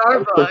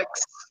Starbucks?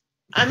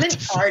 I'm an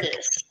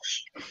artist.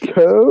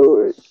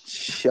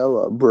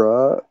 Coachella,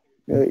 bruh.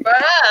 Hey,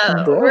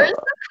 Bruh, bruh. where's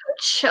the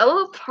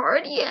Coachella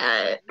party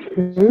at?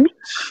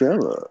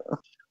 Coachella.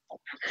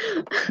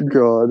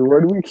 God, why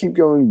do we keep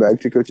going back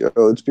to Coachella?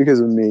 Oh, it's because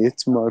of me.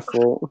 It's my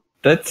fault.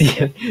 That's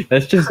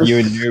just you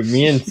and you.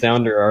 Me and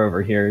Sounder are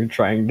over here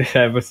trying to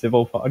have a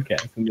civil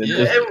podcast, and then Yeah.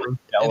 just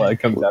Stella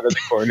comes out of the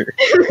corner.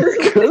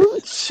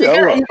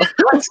 Coachella. You got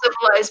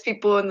uncivilized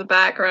people in the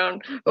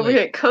background. Over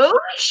here,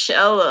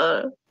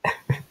 Coachella.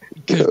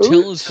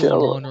 Coachella's Coachella.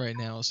 going on right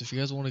now, so if you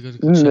guys want to go to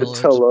Coachella,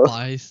 Nutella.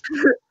 just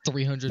buy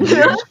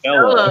 $300.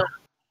 Stella.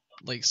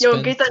 Like Yo,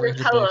 spend get that $300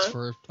 Nutella.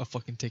 for a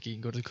fucking ticket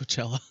and go to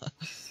Coachella.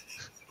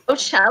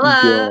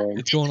 Coachella. God.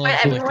 It's going on Wait,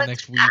 for like the everyone's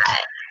next week. back.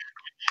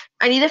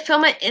 I need to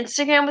film an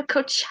Instagram with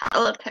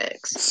Coachella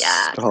pics.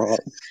 Yeah. Stop.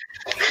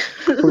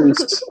 Please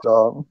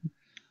stop.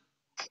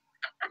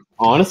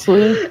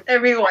 Honestly,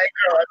 Every white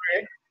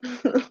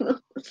girl ever.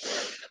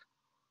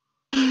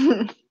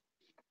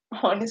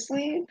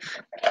 Honestly,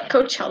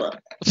 Coachella.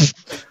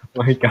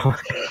 my God.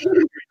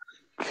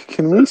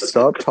 Can we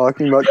stop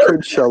talking about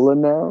Coachella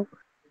now?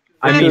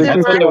 I mean, Is it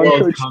that's what the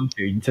really- world's come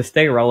to. To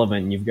stay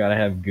relevant, you've got to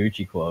have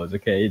Gucci clothes.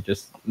 Okay,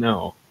 just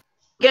no.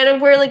 You gotta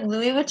wear like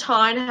Louis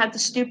Vuitton, have the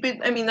stupid,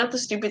 not the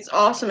stupid, it's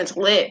awesome, it's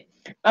lit.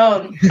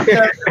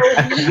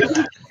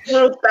 The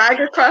little bag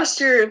across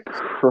your,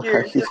 what do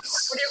you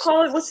Christ.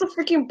 call it? What's the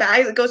freaking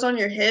bag that goes on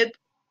your hip?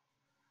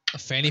 A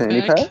fanny,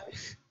 Fanny pack? pack?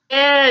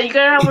 Yeah, you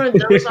gotta have one of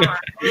those on.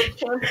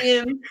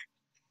 Champion.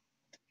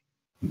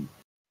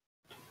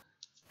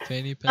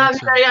 Fanny You packs.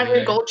 gotta are have your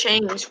great. gold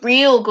chains.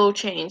 Real gold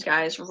chains,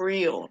 guys.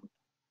 Real.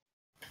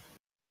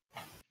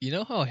 You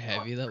know how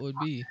heavy that would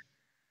be?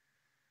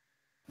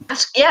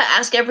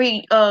 Ask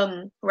every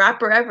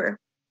rapper ever.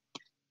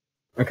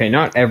 Okay,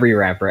 not every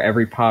rapper,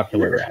 every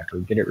popular rapper.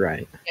 Get it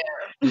right.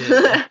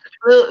 Yeah.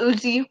 Lil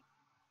Uzi.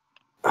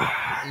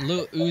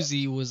 Lil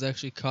Uzi was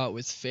actually caught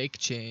with fake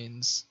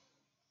chains.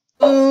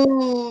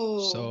 Ooh.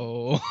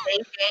 So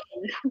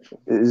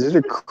Is it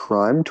a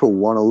crime to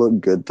want to look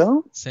good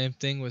though? same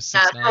thing with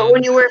Yeah, 6 but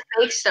when you wear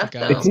fake stuff, The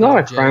though. guy It's not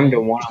a jail. crime to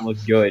want to look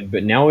good,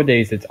 but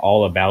nowadays it's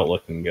all about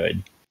looking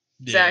good.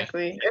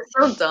 Exactly. It's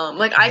so dumb.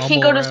 Like, I can't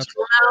Mumble go to rap.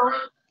 school now.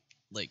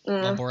 Like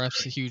Mm. mumble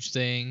rap's a huge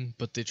thing,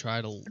 but they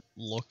try to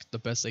look the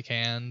best they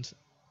can.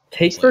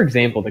 Take for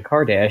example the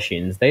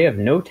Kardashians. They have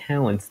no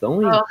talents. The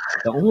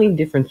only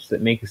difference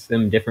that makes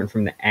them different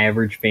from the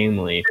average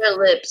family Their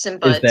lips and is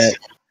butts. that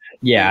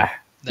it's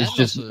That's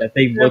just also, that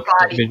they Their look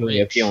body visually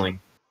rich. appealing.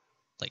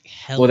 like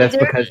hell. Well, that's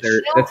They're because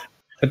rich.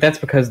 that's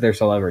because they're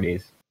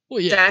celebrities. Well,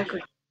 yeah.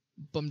 Exactly.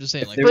 But I'm just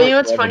saying, If like, they But you weren't know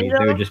what's funny, celebrities,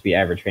 they though? would just be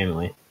average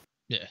family.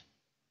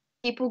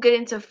 People get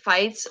into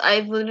fights.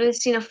 I've literally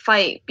seen a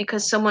fight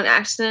because someone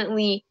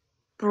accidentally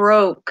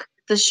broke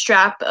the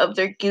strap of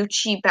their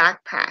Gucci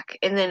backpack,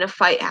 and then a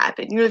fight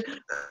happened. You're like,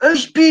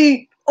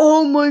 SB,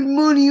 all my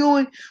money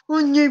on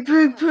your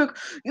backpack.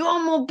 Yo,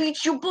 I'm gonna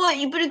beat your butt.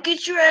 You better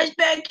get your ass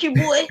back here,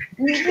 boy.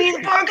 Meet me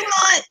in the parking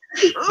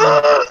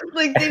lot.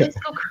 Like, they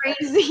just go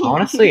crazy.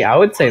 Honestly, I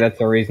would say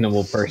that's a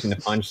reasonable person to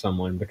punch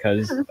someone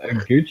because a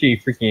Gucci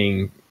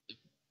freaking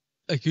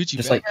A Gucci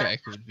Just like- backpack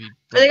would be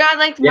But they got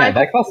like yeah,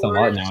 Michael that costs a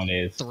lot Kors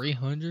nowadays.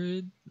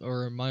 300,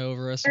 or am I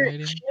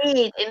overestimating?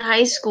 shit in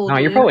high school. No,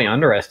 you're dude. probably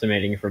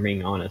underestimating if we're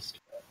being honest.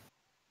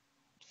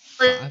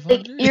 Like,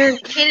 500? you're a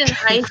kid in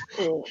high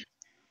school.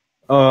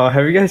 Oh,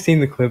 have you guys seen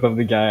the clip of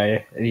the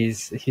guy? And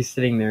he's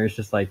sitting there. It's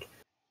just like,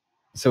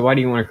 so why do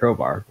you want a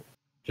crowbar?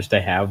 Just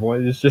to have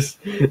one? It's just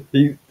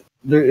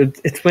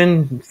it's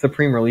when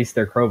Supreme released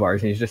their crowbars,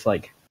 and he's just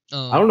like,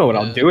 I don't know what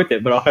I'll do with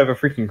it, but I'll have a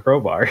freaking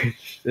crowbar.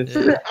 It's,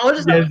 Yeah. I'll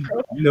just he have has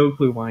no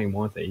clue why he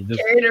wants it. He just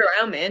carry it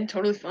around, man.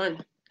 Totally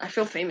fun. I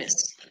feel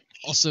famous.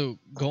 Also,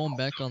 going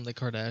back on the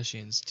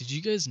Kardashians, did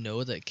you guys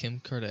know that Kim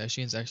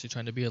Kardashian's actually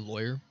trying to be a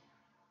lawyer?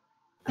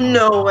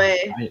 No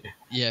way.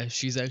 Yeah,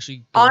 she's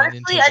actually going Honestly,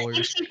 into I think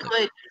lawyers. she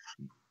could.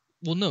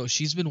 Well, no,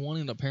 she's been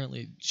wanting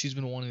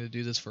to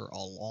do this for a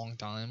long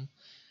time,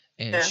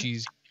 and Yeah.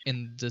 she's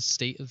in the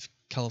state of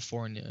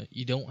California.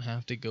 You don't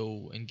have to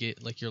go and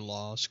get like your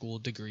law school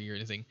degree or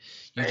anything.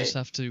 You just Right.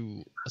 have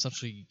to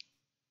essentially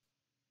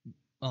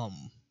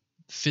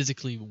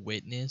physically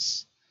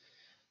witness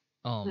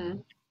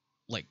Mhm.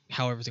 like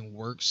how everything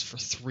works for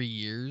 3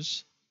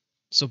 years.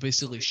 So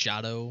basically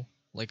shadow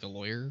like a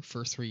lawyer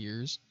for 3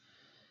 years.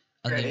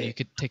 And then you Right.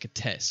 could take a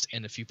test,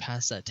 and if you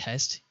pass that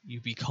test, you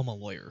become a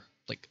lawyer.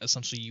 Like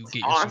essentially you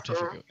get your Awesome.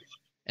 certificate.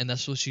 And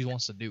that's what she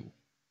wants to do.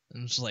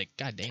 And it's like,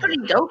 god damn.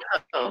 Pretty dope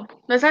though.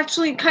 That's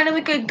actually kind of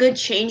like a good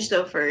change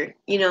though for,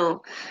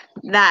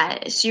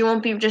 that. So you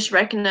won't be just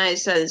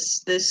recognized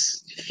as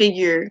this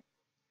figure.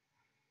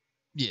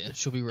 Yeah,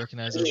 she'll be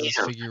recognized as this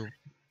Yeah. figure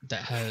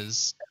that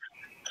has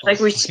Like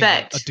fucking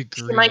respect. a She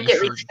degree. might get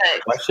for-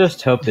 respect. let's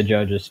just hope the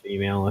judge is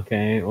female,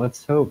 okay?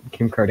 Let's hope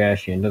Kim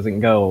Kardashian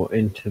doesn't go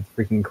into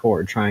freaking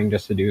court trying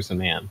just to do some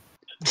man.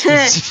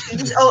 This is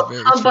Just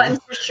very true. unbuttons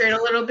her shirt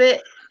a little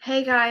bit.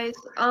 Hey guys,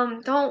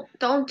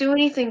 don't do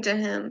anything to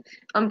him.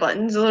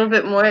 Unbuttons a little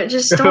bit more.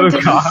 Just don't Oh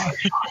do god,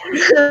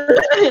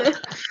 anything.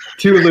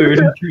 too lewd,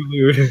 too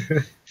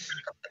lewd.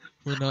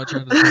 We're not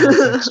trying to tell a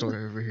sex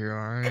story over here,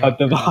 alright? Cut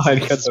the pod,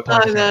 cut the Oh,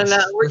 pod.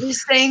 no. We're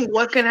just saying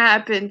what can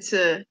happen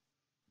to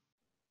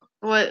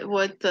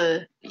what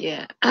the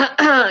yeah.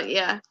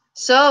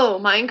 So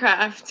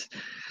Minecraft.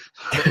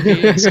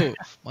 Okay, so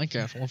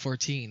Minecraft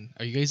 114.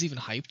 Are you guys even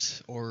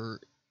hyped or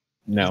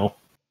No.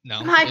 no?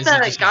 I'm hyped Is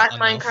that it I just got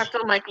not enough?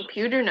 Minecraft on my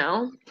computer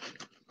now.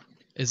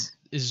 Is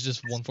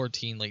just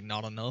 114 like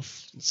not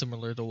enough,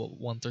 similar to what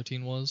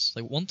 113 was?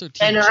 Like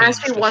 113. Yeah, no, it has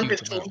to changed be a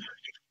huge 115. amount.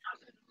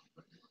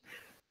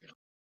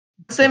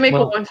 So they make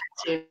Well- a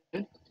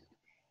 115.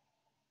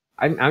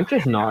 I'm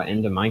just not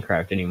into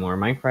Minecraft anymore.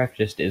 Minecraft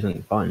just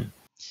isn't fun.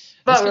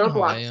 That's But kinda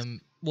how I Roblox.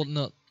 am. Well,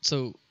 no.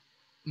 So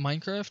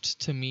Minecraft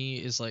to me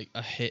is like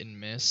a hit and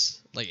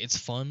miss. Like it's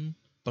fun,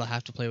 but I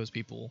have to play with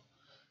people.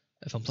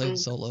 If I'm playing Mm.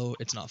 solo,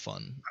 it's not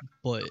fun.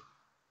 But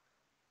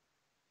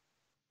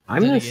I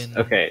Then miss again-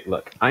 okay,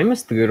 look, I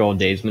miss the good old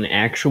days when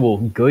actual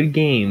good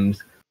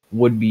games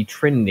would be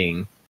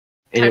trending,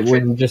 and it Tetris.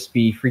 wouldn't just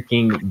be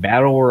freaking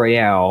battle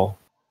royale.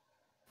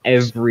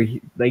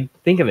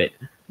 Think of it.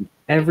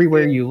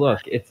 Everywhere you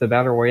look, it's a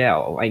battle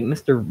royale. Like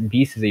Mr.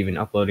 Beast is even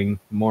uploading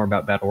more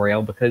about battle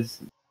royale because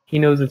he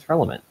knows it's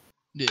relevant.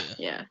 yeah,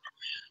 Yeah.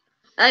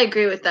 I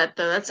agree with that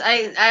though.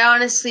 I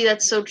honestly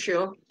that's so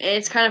true. And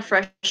it's kind of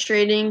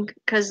frustrating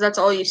because that's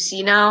all you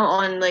see now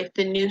on like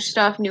the new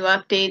stuff, new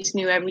updates,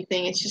 new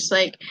everything. It's just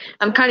like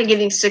I'm kind of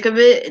getting sick of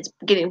it. It's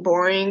getting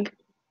boring.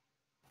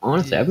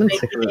 Honestly, I've been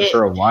sick of it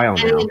for a while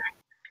And now. then,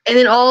 and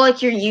then all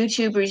like your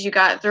YouTubers you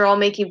got, they're all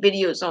making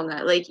videos on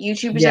that. Like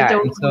YouTubers Yeah, that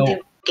don't and so- even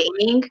do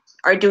gaming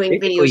are doing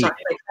Basically- videos on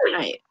like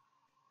Fortnite.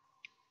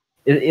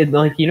 It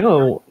like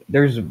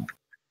there's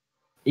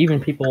even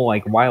people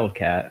like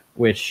Wildcat,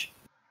 which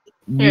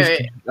used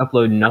to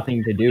upload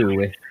nothing to do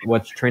with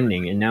what's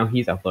trending, and now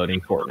he's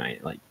uploading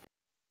Fortnite. Like,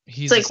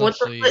 he's It's like what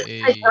the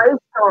essentially flip a like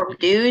Brainstorm,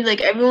 dude.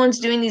 Like everyone's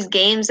doing these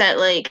games that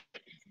like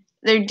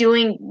they're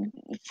doing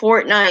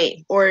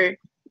Fortnite or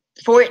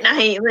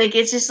Fortnite. Like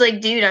it's just like,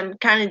 dude, I'm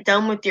kind of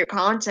done with your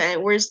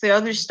content. Where's the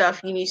other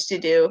stuff you used to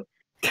do?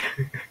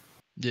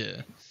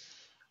 yeah.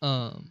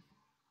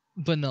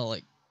 But no,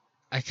 like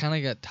I kind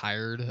of got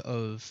tired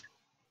of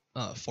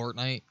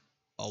Fortnite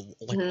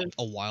Mhm.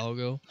 a while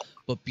ago,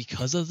 but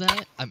because of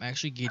that, I'm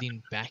actually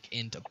getting back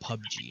into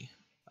PUBG.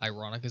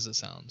 Ironic as it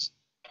sounds.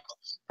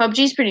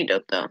 PUBG's pretty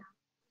dope though.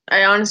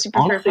 I honestly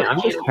prefer honestly, I'm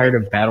PUBG. just tired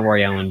of battle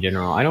royale in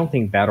general. I don't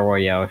think battle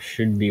royale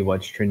should be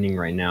what's trending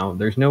right now.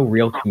 There's no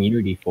real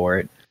community for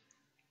it.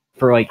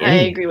 For like, I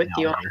anything agree with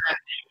you on nowadays. that.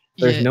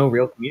 There's Yeah, no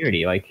real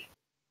community. Like,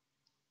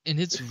 and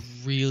it's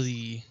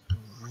really,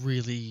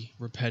 really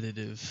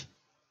repetitive.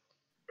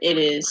 It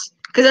is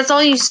because that's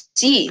all you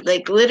see.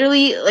 Like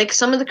literally, like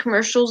some of the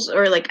commercials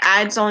or like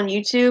ads on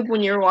YouTube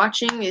when you're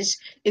watching is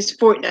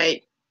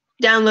Fortnite.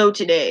 Download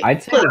today.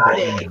 I'd say Play the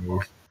today. golden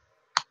days.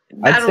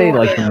 I'd Battle say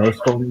like the Royale.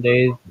 most golden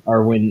days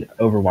are when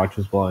Overwatch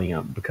was blowing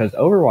up because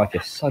Overwatch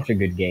is such a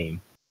good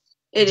game.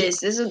 It is.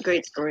 This is a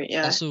great story.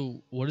 Yeah.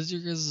 Also, what is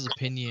your guys'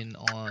 opinion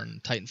on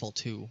Titanfall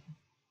 2?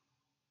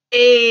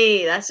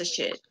 Hey, that's a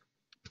shit.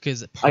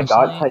 Because I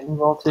got personally,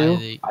 Titanfall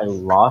 2. I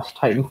lost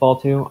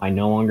Titanfall 2. I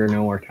no longer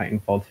know where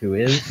Titanfall 2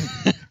 is.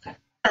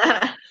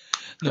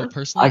 no,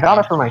 personally, I got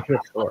it for my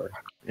PS4,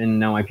 and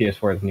now my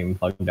PS4 isn't even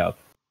plugged up,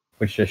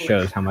 which just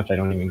shows how much I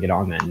don't even get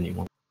on that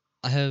anymore.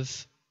 I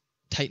have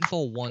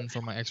Titanfall 1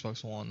 for my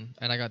Xbox One,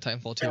 and I got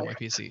Titanfall 2 on my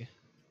PC.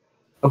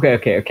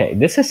 Okay.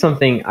 This is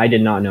something I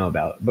did not know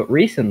about, but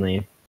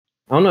recently,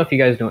 I don't know if you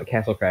guys know what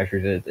Castle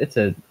Crashers is. It's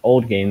an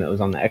old game that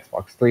was on the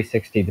Xbox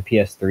 360, the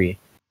PS3,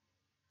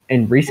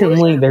 and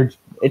recently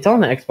it's on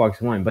the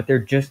Xbox One, but they're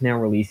just now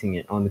releasing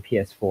it on the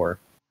PS4,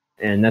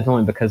 and that's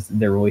only because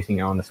they're releasing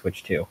it on the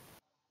Switch too.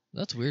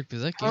 That's weird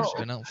because that game's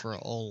been out for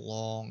a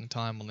long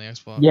time on the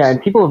Xbox. Yeah,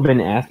 and people have been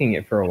asking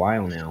it for a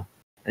while now,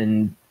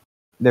 and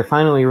they're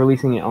finally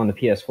releasing it on the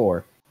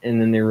PS4,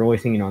 and then they're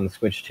releasing it on the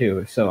Switch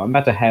too. So I'm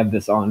about to have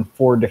this on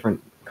 4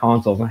 different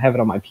consoles. I have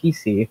it on my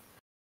PC,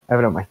 I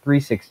have it on my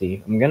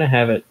 360. I'm gonna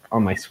have it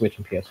on my Switch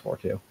and PS4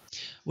 too.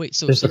 Wait,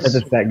 so Just because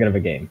it's that good of a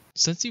game.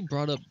 Since you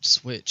brought up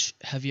Switch,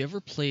 have you ever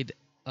played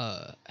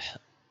Hellblade: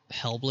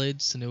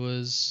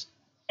 Senua's?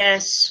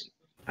 Yes.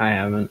 I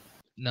haven't.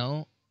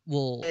 No.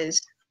 Well, It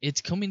is.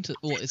 it's coming to.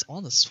 Well, it's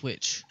on the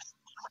Switch,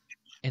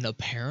 and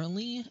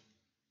apparently,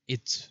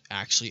 it's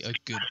actually a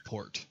good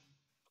port.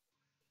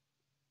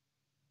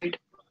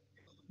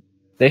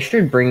 They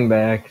should bring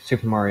back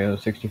Super Mario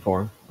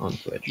 64 on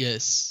Switch.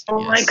 Yes.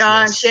 Oh my yes,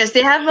 gosh, yes.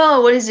 They have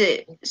what is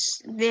it?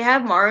 They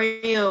have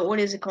Mario, what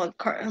is it called?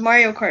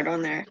 Mario Kart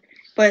on there.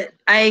 But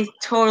I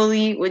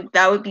totally would,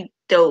 that would be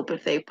dope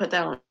if they put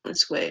that on the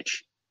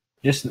Switch.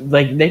 Just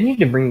like they need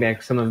to bring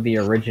back some of the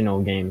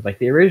original games, like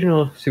the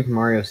original Super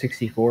Mario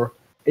 64.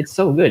 It's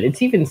so good.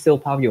 It's even still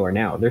popular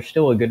now. There's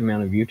still a good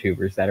amount of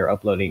YouTubers that are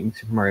uploading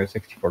Super Mario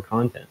 64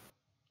 content.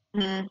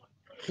 Mm.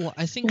 Well,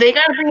 I think They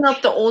gotta bring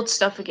up the old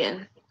stuff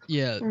again.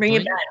 Yeah, Bring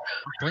it back.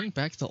 Bring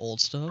back the old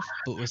stuff,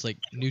 but with like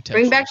new textures.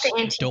 Bring back the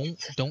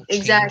antiques. Don't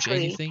Exactly.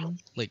 change anything.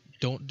 Like,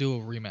 don't do a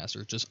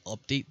remaster. Just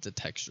update the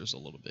textures a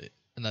little bit,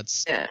 and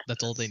that's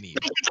all they need.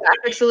 Make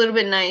the graphics a little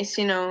bit nice,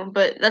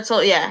 but that's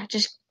all. Yeah,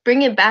 just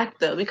bring it back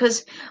though,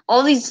 because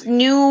all these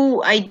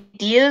new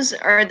ideas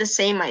are the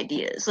same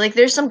ideas. Like,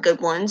 there's some good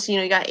ones.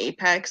 You got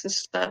Apex and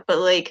stuff, but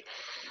like,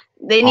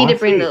 they need to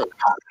bring those.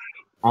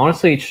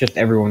 Honestly, it's just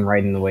everyone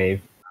riding the wave.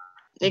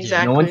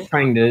 Exactly. No one's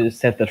trying to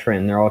set the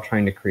trend. They're all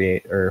trying to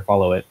create or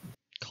follow it.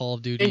 Call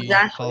of Duty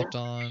hopped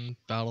on.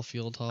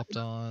 Battlefield hopped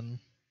on.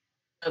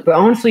 But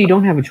honestly, you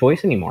don't have a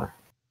choice anymore.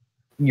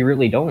 You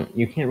really don't.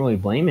 You can't really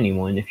blame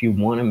anyone if you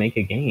want to make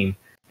a game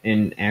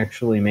and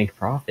actually make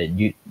profit.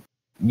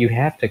 You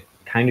have to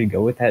kind of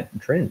go with that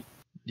trend.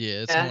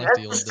 Yeah, it's kind of like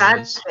the old days.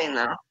 That's the sad thing,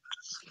 though.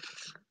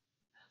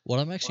 What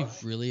I'm actually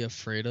really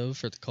afraid of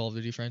for the Call of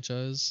Duty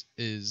franchise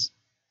is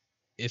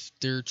if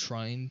they're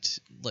trying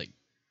to, like,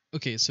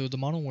 okay, so the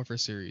Modern Warfare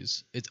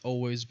series, it's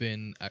always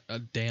been a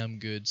damn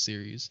good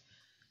series.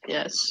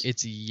 Yes.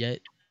 It's yet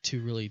to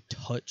really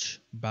touch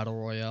Battle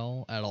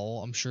Royale at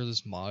all. I'm sure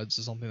there's mods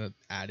or something that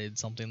added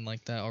something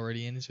like that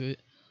already into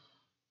it.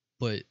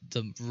 But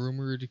the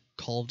rumored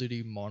Call of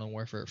Duty Modern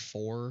Warfare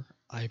 4,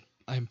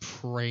 I'm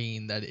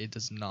praying that it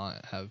does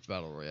not have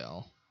Battle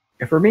Royale.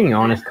 If we're being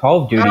honest,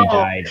 Call of Duty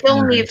died.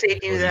 Kill me if they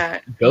do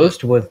that.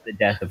 Ghost was the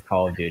death of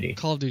Call of Duty.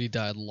 Call of Duty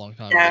died a long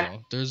time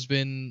ago. There's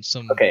been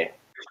some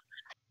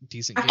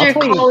decent games. After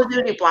Call of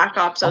Duty Black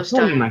Ops, I'll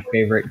tell you my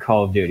favorite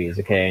Call of Duties,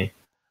 okay?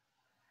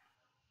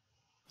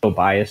 So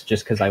biased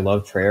just because I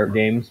love Treyarch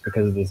games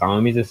because the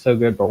zombies is so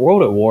good, but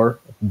World at War,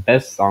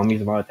 best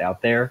zombies mods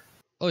out there.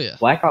 Oh yeah.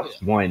 Black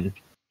Ops 1,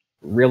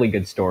 really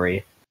good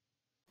story.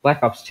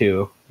 Black Ops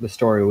 2, the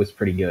story was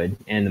pretty good,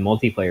 and the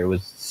multiplayer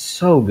was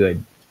so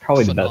good.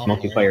 Probably Phenomenal.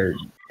 The best multiplayer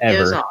ever.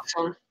 It was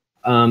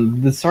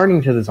awesome. The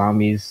starting to the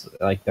zombies,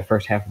 like the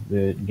first half of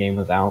the game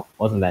was out,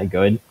 wasn't that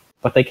good.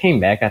 But they came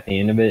back at the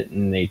end of it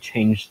and they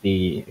changed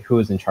who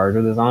was in charge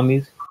of the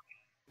zombies.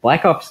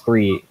 Black Ops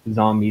 3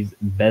 zombies,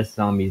 best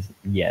zombies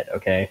yet,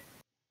 okay?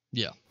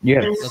 Yeah. You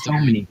have so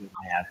many good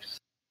maps.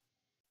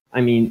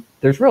 I mean,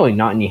 there's really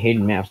not any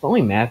hated maps. The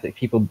only map that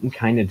people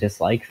kind of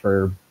dislike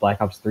for Black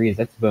Ops 3 is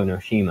Etsubo no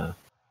Shima.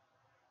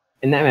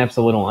 And that map's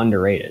a little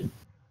underrated.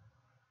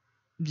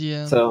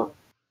 Yeah. So,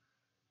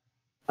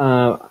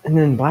 and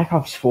then Black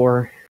Ops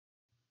 4,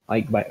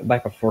 like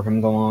Black Ops 4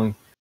 comes along.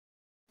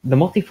 The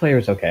multiplayer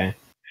is okay.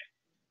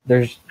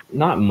 There's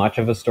not much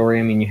of a story.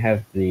 I mean, you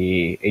have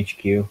the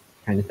HQ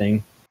kind of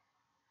thing.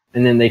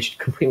 And then they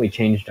completely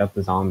changed up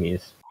the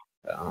zombies.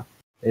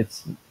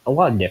 It's a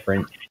lot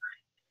different.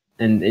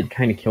 And it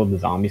kind of killed the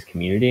zombies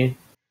community.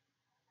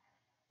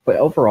 But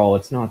overall,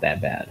 it's not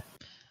that bad.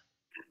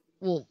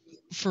 Well,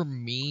 for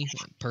me,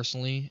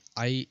 personally,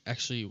 I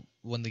actually,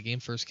 when the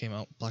game first came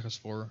out, Black Ops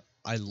 4,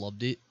 I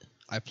loved it.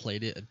 I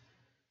played it a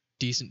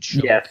decent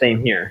chunk. Yeah,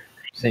 same here.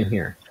 Same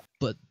here.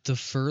 But the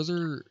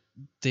further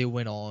they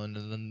went on,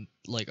 and then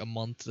like a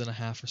month and a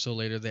half or so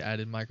later, they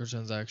added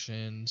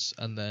microtransactions,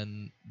 and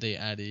then they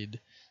added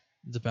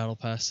the battle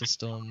pass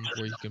system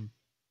where you can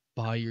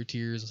buy your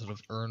tiers instead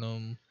of earn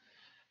them,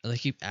 and they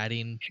keep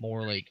adding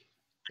more like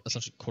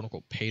essentially quote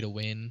unquote pay to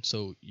win,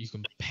 so you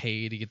can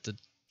pay to get the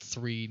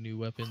 3 new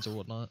weapons or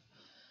whatnot.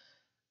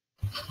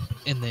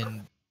 And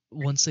then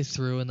once they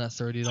threw in that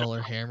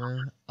 $30 hammer,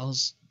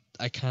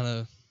 I kind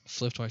of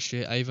flipped my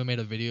shit. I even made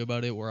a video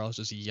about it where I was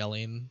just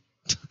yelling.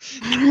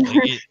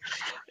 Like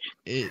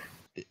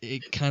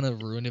it kind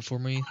of ruined it for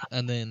me.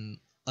 And then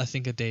I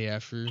think a day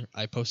after,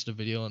 I posted a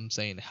video on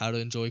saying how to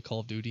enjoy Call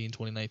of Duty in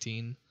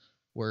 2019,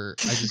 where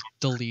I just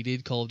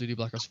deleted Call of Duty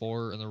Black Ops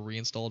 4 and then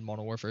reinstalled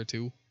Modern Warfare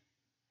 2.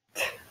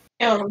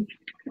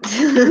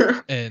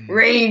 And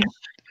Rage.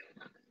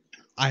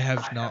 I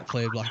have not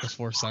played Black Ops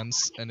 4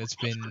 since, and it's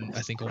been,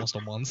 I think, almost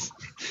a month.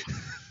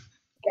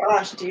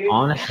 Gosh, dude.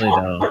 Honestly,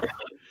 though,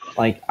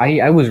 like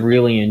I was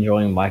really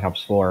enjoying Black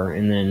Ops 4,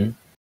 and then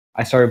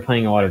I started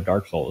playing a lot of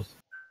Dark Souls,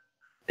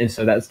 and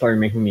so that started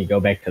making me go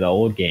back to the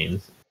old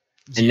games.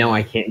 And now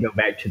I can't go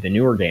back to the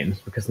newer games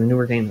because the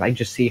newer games, I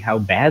just see how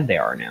bad they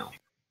are now.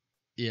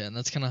 Yeah, and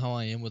that's kind of how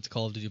I am with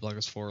Call of Duty Black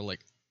Ops 4.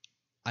 Like,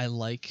 I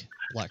like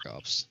Black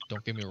Ops,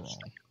 don't get me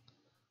wrong.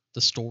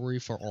 The story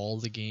for all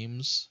the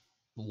games,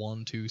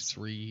 1, 2,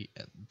 3,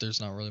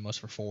 there's not really much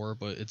for 4,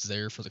 but it's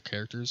there for the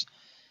characters.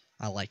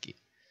 I like it.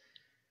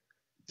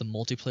 The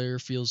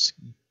multiplayer feels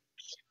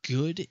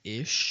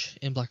good-ish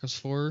in Black Ops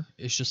 4.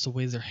 It's just the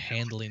way they're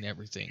handling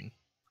everything.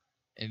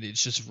 And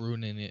it's just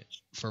ruining it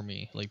for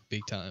me, like,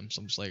 big time.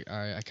 So I'm just like,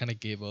 alright, I kind of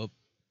gave up.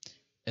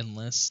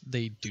 Unless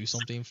they do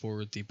something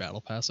for the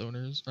Battle Pass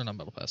owners, or not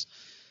Battle Pass,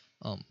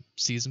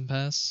 Season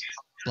Pass,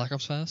 Black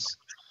Ops Pass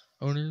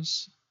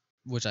owners,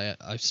 which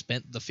I've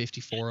spent the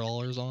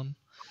 $54 on.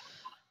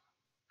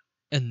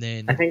 And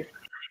then I think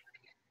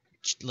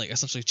like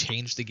essentially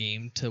change the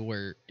game to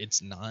where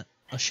it's not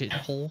a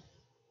shithole,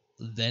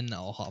 then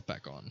I'll hop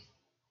back on.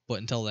 But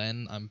until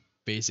then, I'm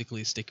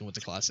basically sticking with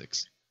the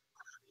classics.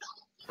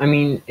 I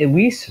mean, at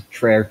least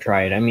Treyarch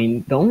tried. I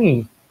mean, the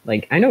only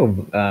like I know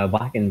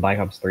Black and Black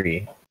Ops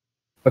 3,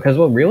 because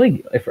what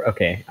really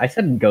I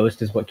said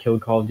Ghost is what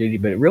killed Call of Duty,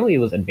 but it really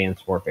was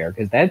Advanced Warfare,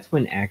 because that's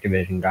when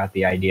Activision got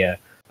the idea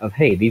of,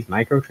 hey, these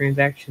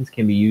microtransactions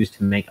can be used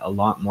to make a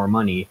lot more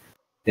money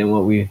than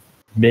what we've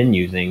been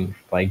using,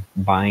 like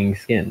buying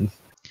skins,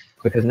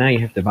 because now you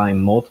have to buy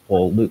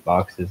multiple loot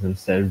boxes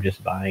instead of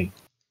just buying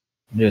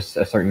just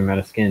a certain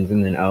amount of skins,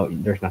 and then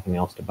there's nothing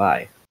else to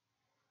buy.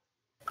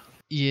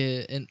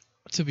 Yeah, and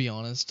to be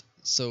honest,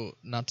 so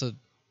not to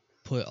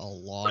put a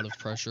lot of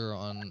pressure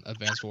on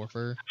Advanced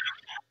Warfare,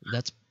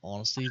 that's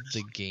honestly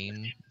the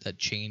game that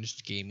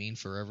changed gaming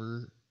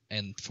forever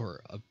and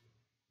for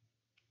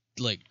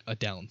a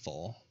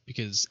downfall,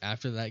 because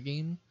after that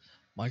game,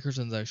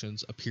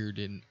 microtransactions appeared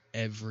in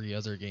every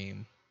other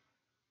game.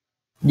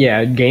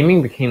 Yeah,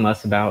 gaming became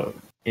less about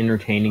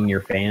entertaining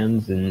your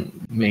fans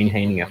and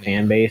maintaining a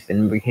fan base,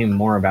 and became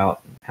more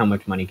about how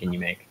much money can you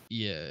make.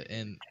 Yeah,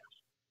 and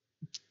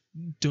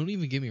don't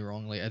even get me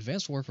wrong, like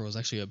Advanced Warfare was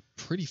actually a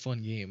pretty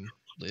fun game.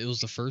 It was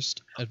the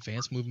first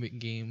advanced movement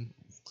game.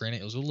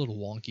 Granted, it was a little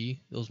wonky.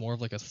 It was more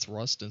of like a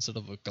thrust instead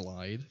of a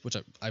glide, which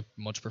I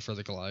much prefer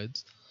the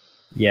glides.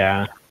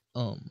 Yeah.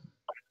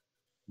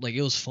 Like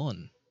it was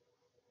fun,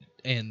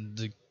 and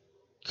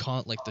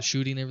the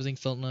shooting, everything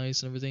felt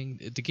nice and everything.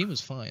 The game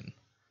was fine.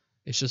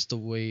 It's just the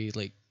way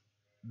like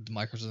the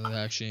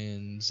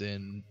microtransactions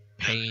and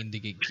paying to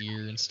get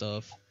gear and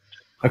stuff.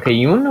 Okay,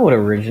 you want to know what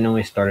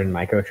originally started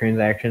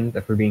microtransactions?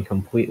 If we're being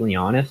completely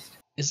honest,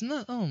 Isn't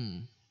that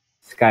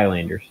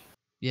Skylanders.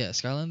 Yeah,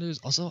 Skylanders.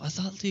 Also, I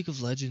thought League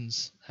of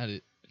Legends had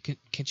it.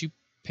 Can't you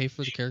pay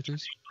for the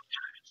characters?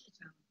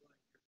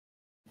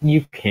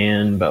 You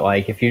can, but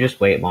like if you just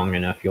wait long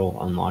enough,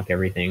 you'll unlock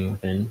everything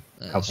within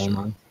a couple of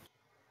months.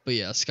 But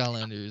yeah,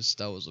 Skylanders,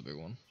 that was a big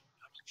one.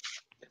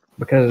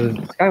 Because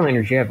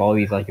Skylanders, you have all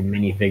these like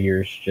mini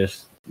figures,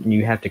 just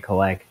you have to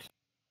collect.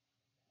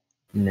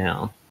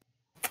 No,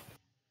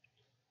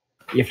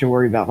 you have to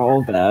worry about all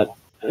of that,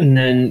 and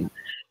then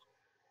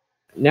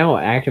now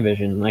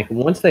Activision, like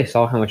once they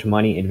saw how much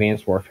money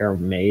Advanced Warfare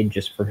made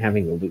just from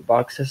having the loot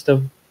box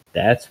system,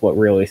 that's what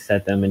really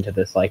set them into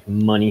this like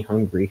money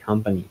hungry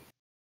company.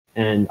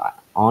 And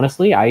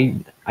honestly, I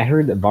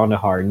heard that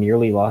Vondahar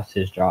nearly lost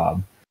his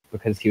job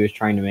because he was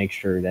trying to make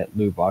sure that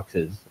loot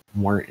boxes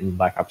weren't in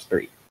Black Ops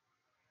 3.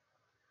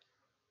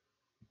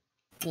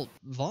 Well,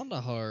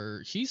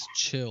 Vondahar, he's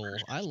chill.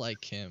 I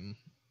like him.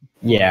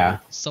 Yeah.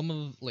 Some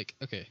of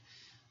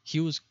he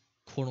was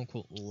quote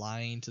unquote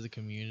lying to the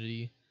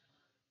community,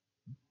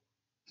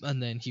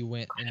 and then he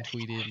went and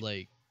tweeted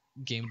like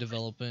game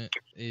development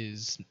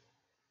is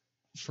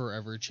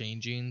forever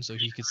changing, so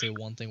he could say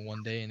one thing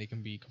one day and it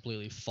can be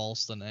completely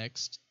false the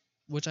next,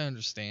 which I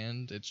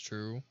understand, it's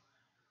true.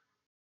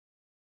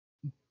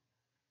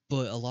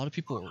 But a lot of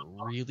people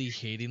are really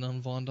hating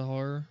on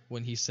Vondahar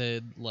when he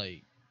said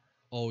like,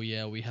 oh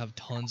yeah, we have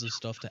tons of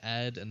stuff to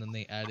add, and then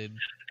they added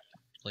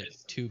like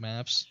 2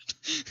 maps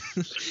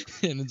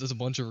and there's a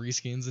bunch of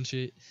reskins and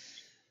shit.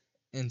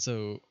 And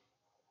so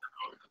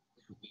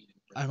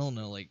I don't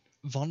know, like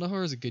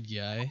Vondahar is a good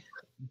guy,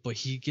 but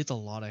he gets a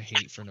lot of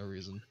hate for no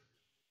reason.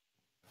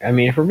 I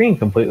mean, if we're being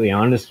completely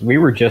honest, we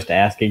were just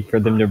asking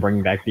for them to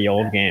bring back the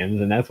old games,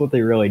 and that's what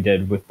they really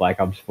did with Black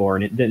Ops 4,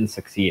 and it didn't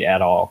succeed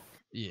at all.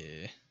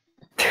 Yeah.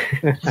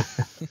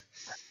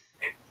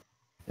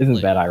 Isn't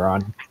Like- that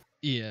ironic?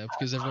 Yeah,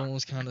 because everyone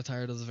was kind of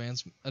tired of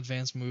the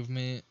advanced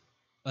movement,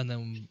 and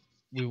then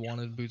we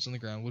wanted boots on the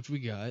ground, which we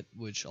got,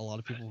 which a lot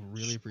of people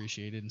really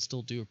appreciated and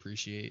still do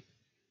appreciate.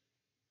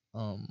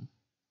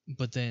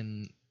 But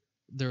then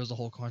there was a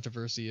whole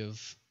controversy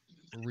of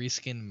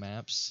reskin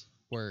maps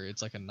where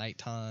it's like a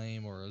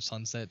nighttime or a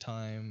sunset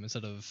time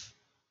instead of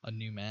a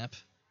new map.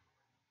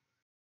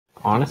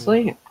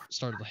 Honestly,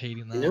 Started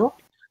hating that. you know,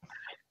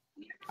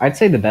 I'd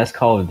say the best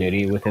Call of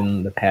Duty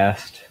within the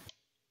past,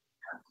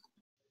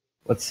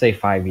 let's say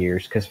 5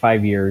 years, because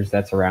 5 years,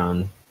 that's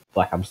around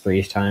Black Ops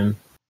 3's time.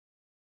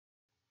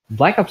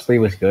 Black Ops 3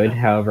 was good,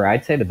 however,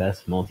 I'd say the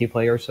best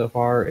multiplayer so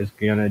far is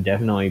gonna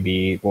definitely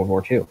be World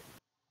War II.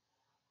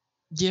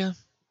 Yeah,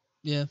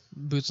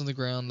 boots on the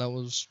ground. That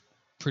was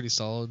pretty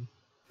solid.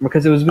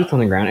 Because it was boots on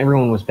the ground,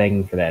 everyone was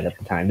begging for that at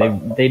the time.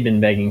 They'd been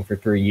begging for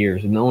 3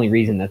 years, and the only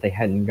reason that they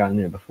hadn't gotten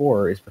it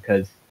before is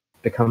because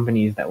the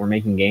companies that were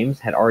making games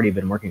had already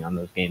been working on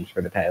those games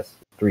for the past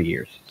 3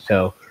 years.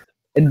 So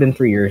it'd been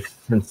 3 years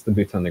since the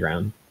boots on the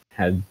ground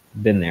had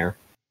been there.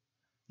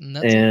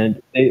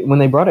 And when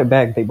they brought it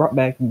back, they brought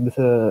back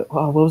the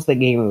what was the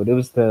game mode? It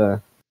was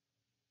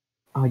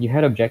you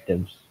had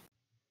objectives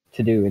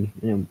to do, and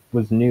it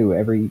was new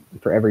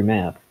for every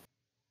map.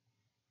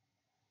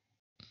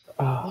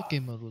 What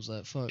game mode was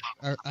that? Fuck.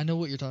 I know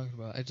what you're talking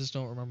about. I just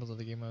don't remember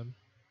the game mode.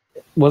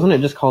 Wasn't it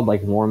just called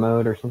like War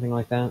Mode or something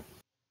like that?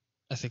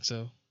 I think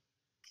so.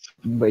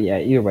 But yeah,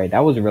 either way, that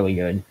was really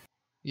good.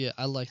 Yeah,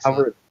 I liked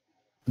However,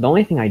 the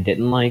only thing I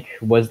didn't like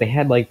was they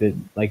had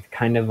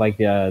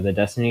the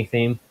Destiny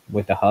theme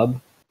with the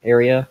hub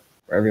area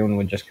where everyone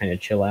would just kind of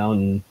chill out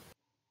and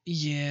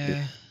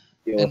yeah,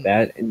 deal with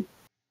that. And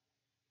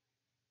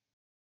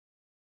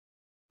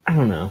I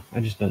don't know.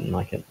 I just didn't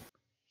like it.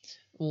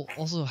 Well,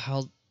 also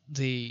how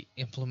they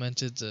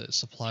implemented the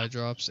supply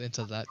drops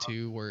into that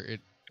too, where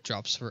it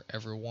drops for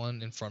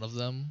everyone in front of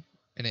them,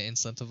 and it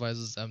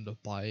incentivizes them to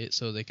buy it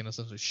so they can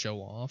essentially show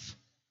off.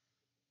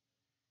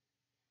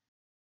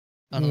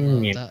 I don't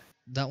know. Yeah.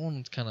 That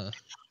one kind of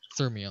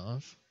threw me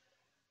off.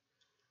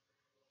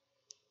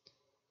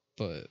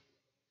 But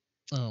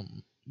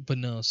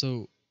no.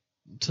 So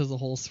to the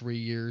whole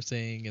 3-year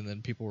thing, and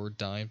then people were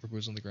dying for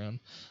boots on the ground.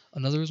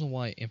 Another reason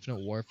why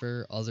Infinite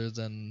Warfare, other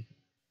than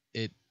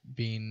it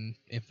being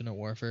Infinite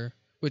Warfare,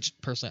 which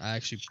personally I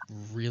actually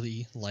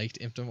really liked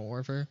Infinite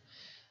Warfare.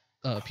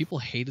 People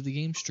hated the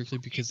game strictly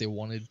because they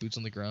wanted boots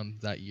on the ground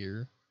that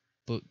year,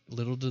 but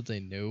little did they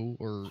know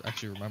or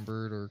actually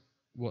remembered or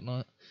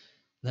whatnot.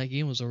 That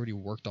game was already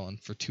worked on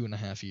for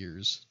 2.5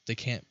 years. They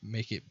can't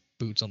make it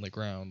boots on the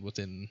ground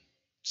within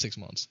 6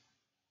 months.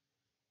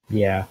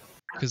 Yeah.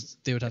 Because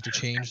they would have to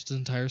change the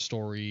entire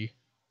story.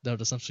 That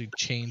would essentially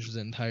change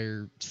the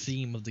entire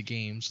theme of the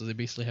game, so they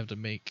basically have to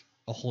make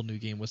a whole new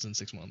game within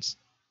 6 months.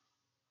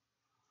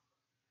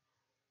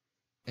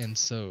 And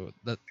so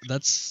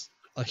that's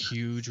a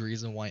huge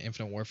reason why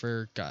Infinite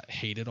Warfare got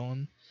hated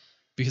on,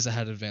 because it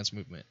had advanced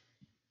movement.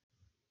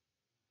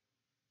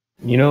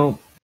 You know,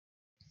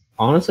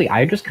 honestly,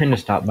 I just kind of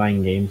stopped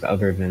buying games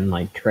other than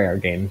like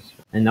Treyarch games,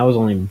 and that was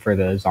only for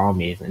the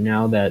zombies. And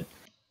now that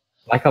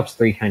Black Ops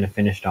 3 kind of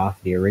finished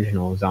off the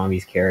original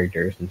zombies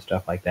characters and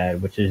stuff like that,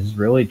 which is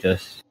really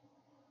just,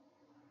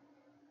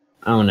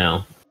 I don't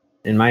know.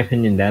 In my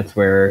opinion, that's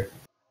where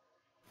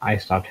I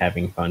stopped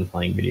having fun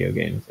playing video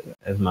games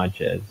as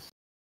much as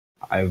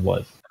I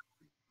was.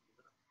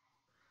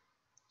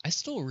 I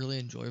still really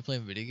enjoy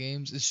playing video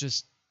games. It's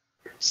just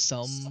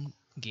some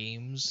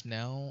games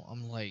now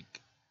I'm like,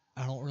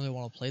 I don't really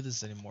want to play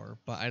this anymore,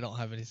 but I don't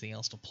have anything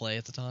else to play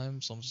at the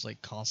time, so I'm just like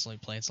constantly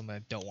playing something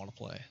I don't want to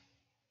play.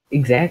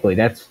 Exactly,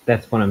 that's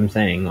what I'm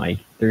saying. Like,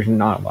 there's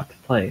not a lot to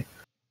play.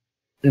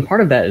 And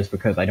part of that is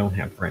because I don't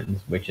have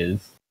friends, which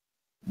is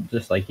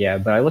just like, yeah,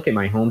 but I look at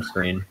my home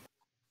screen,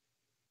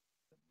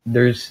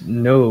 there's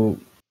no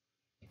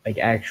like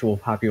actual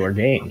popular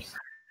games.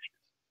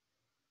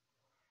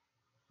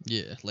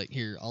 Yeah, like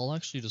here, I'll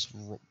actually just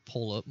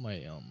pull up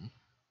my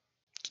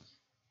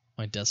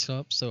my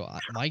desktop. So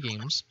my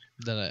games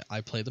that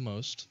I play the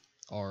most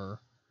are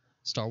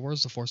Star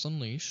Wars: The Force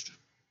Unleashed,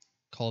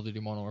 Call of Duty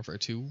Modern Warfare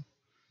 2.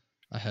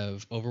 I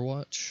have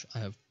Overwatch. I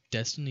have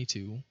Destiny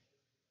 2.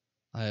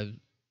 I have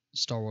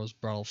Star Wars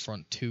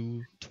Battlefront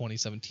 2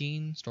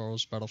 2017, Star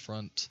Wars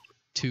Battlefront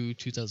 2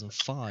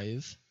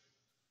 2005,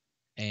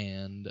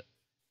 and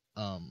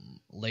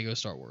Lego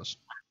Star Wars.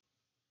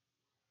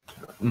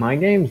 My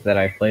games that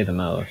I play the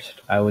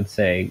most, I would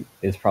say,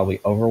 is probably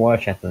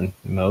Overwatch at the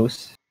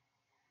most.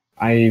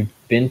 I've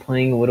been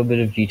playing a little bit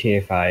of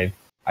GTA 5.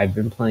 I've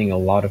been playing a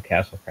lot of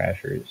Castle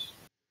Crashers.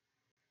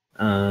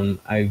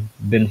 I've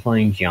been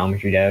playing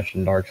Geometry Dash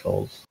and Dark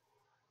Souls.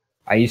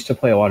 I used to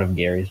play a lot of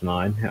Gary's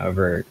Mod,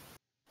 however,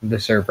 the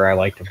server I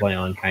like to play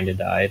on kind of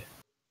died.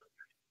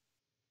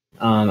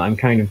 I'm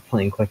kind of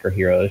playing Clicker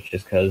Heroes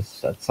just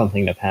because that's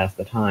something to pass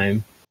the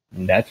time.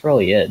 And that's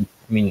really it.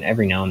 I mean,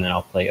 every now and then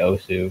I'll play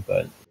Osu,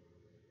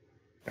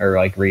 or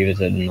like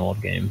revisit an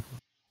old game.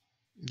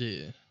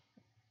 Yeah.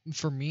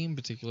 For me in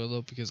particular,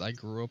 though, because I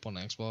grew up on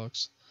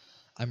Xbox,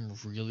 I'm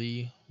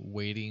really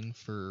waiting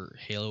for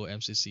Halo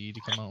MCC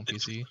to come out on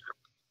PC.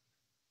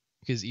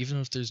 Because even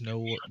if there's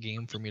no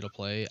game for me to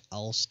play,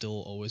 I'll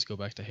still always go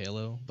back to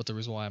Halo. But the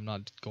reason why I'm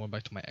not going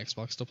back to my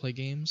Xbox to play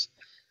games,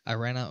 I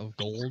ran out of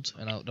gold,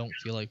 and I don't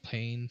feel like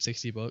paying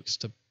 $60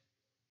 to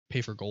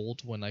pay for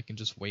gold when I can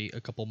just wait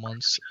a couple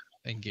months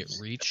and get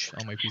Reach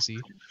on my PC.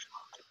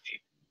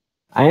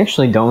 I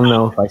actually don't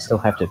know if I still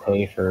have to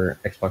pay for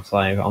Xbox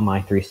Live on my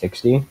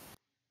 360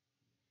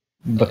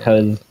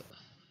 because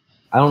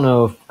I don't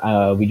know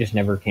if we just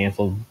never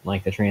canceled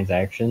like the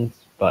transactions,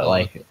 but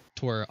like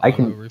to where I auto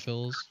can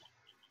refills.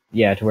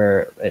 Yeah, to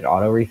where it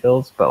auto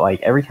refills, but like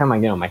every time I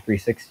get on my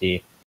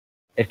 360,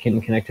 it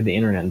can connect to the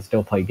internet and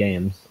still play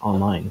games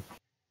online.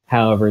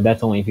 However,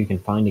 that's only if you can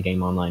find a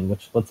game online,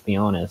 which, let's be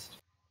honest,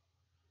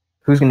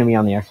 who's going to be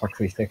on the Xbox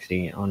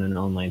 360 on an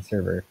online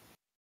server?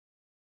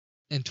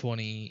 In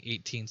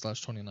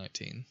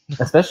 2018/2019.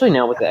 Especially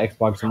now with the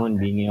Xbox One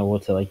being able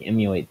to like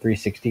emulate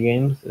 360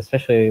 games,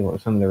 especially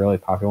some of the really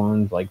popular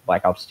ones like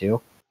Black Ops 2.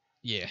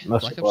 Yeah,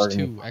 Most Black people are Ops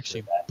gonna 2 play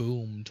actually that.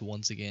 boomed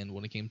once again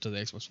when it came to the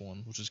Xbox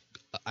One, which is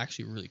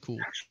actually really cool.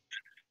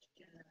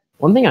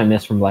 One thing I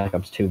missed from Black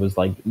Ops 2 was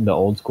like the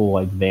old school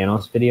like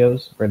Vanos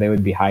videos where they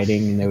would be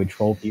hiding and they would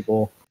troll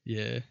people.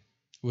 Yeah,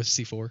 with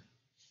C4.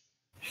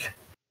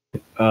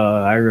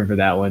 I remember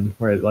that one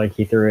where like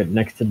he threw it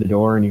next to the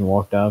door and he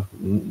walked up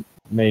and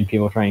made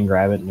people try and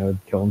grab it and it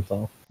would kill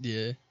himself.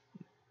 Yeah.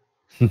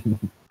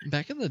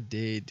 Back in the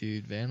day,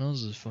 dude,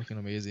 Vanos is fucking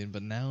amazing,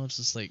 but now it's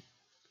just like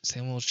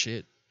same old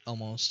shit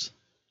almost.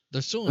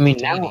 They're still I mean,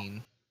 now-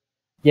 entertaining.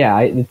 Yeah,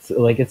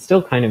 it's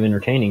still kind of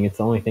entertaining. It's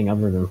the only thing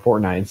other than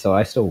Fortnite, so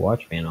I still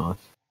watch Vanos.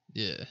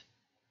 Yeah.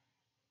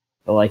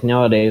 But like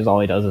nowadays,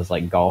 all he does is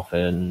like golf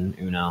and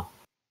Uno,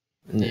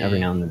 and every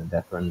Yeah. now and then a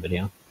Death Run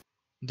video.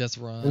 Death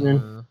Run And then-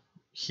 or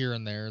here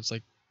and there. It's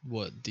like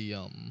what the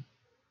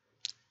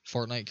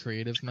Fortnite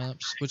creative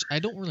maps, which I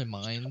don't really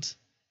mind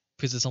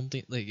because it's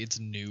something like it's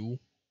new,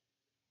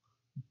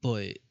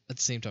 but at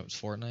the same time it's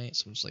Fortnite,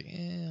 so I'm just like,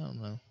 I don't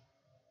know.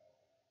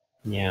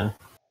 Yeah.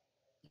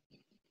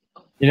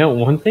 You know,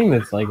 one thing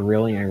that's like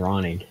really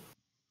ironic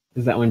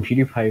is that when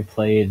PewDiePie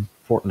played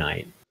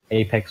Fortnite,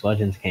 Apex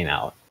Legends came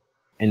out,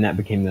 and that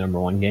became the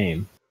 #1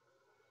 game.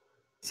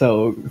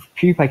 So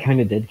PewDiePie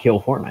kind of did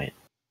kill Fortnite.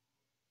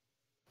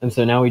 And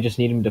so now we just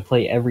need him to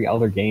play every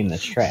other game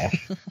that's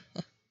trash.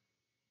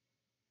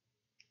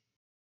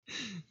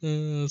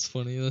 That's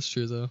funny. That's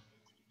true though.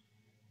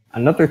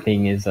 Another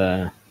thing is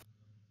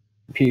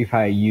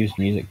PewDiePie used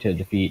music to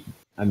defeat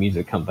a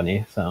music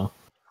company, so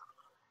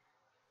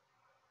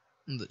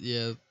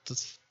Yeah,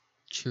 that's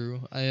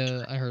true.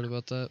 I heard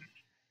about that.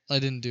 I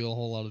didn't do a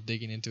whole lot of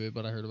digging into it,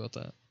 but I heard about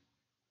that.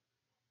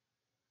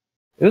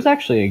 it was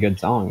actually a good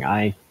song.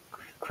 I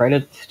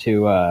credit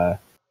to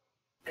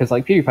because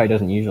like PewDiePie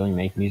doesn't usually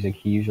make music;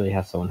 he usually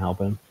has someone help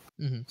him.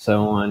 Mm-hmm.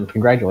 So on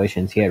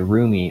Congratulations, he had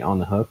Rumi on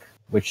the hook,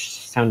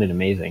 which sounded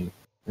amazing.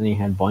 And he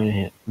had Boy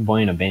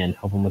in a Band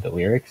help him with the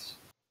lyrics,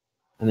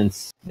 and then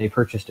they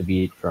purchased a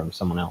beat from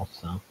someone else.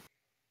 So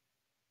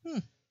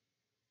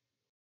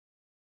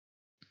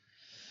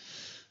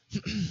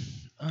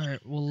All right.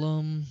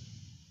 Well,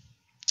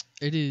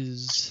 it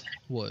is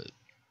what?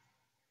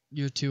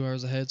 You're 2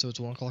 hours ahead, so it's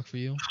 1 o'clock for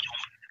you.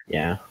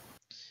 yeah,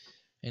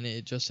 And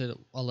it just hit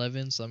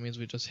 11, so that means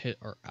we just hit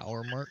our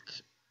hour mark.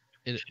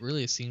 It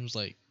really seems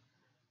like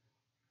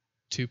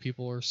 2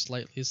 people are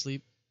slightly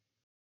asleep.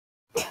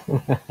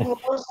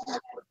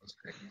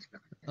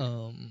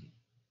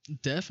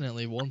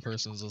 Definitely one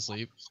person's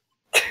asleep.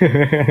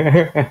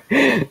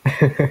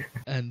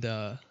 And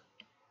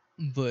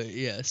but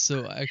yeah,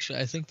 so actually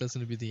I think that's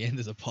gonna be the end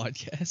of the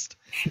podcast.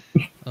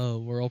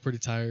 We're all pretty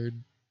tired.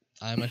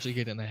 I'm actually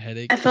getting a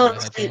headache I from fell my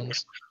asleep.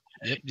 headphones.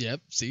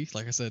 Yep, see,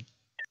 like I said.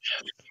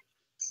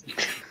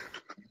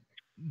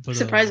 But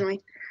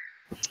Surprisingly.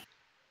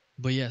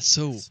 But yeah,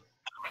 so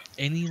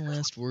any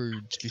last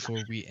words before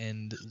we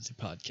end the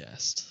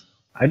podcast?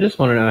 I just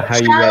want to know how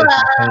you guys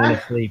are falling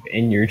asleep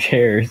in your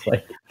chairs.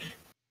 Like,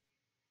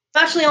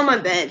 I'm actually on my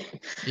bed.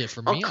 Yeah,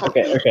 for I'll me, call-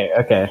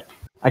 okay.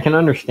 I can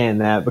understand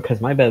that because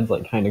my bed's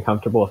like kind of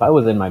comfortable. If I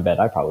was in my bed,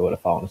 I probably would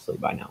have fallen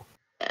asleep by now.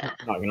 I'm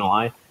not gonna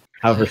lie.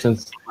 However,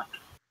 since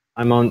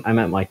I'm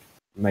at like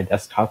my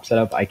desktop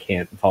setup, I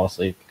can't fall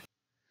asleep.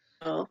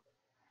 Oh.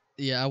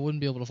 yeah, I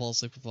wouldn't be able to fall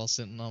asleep if I was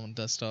sitting on a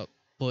desktop.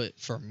 But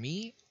for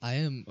me, I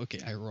am okay.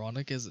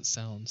 Ironic as it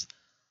sounds,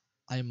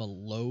 I am a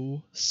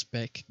low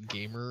spec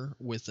gamer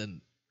with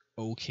an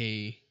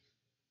okay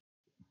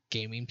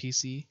gaming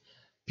PC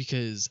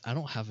because I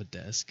don't have a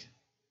desk.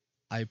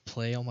 I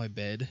play on my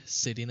bed,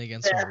 sitting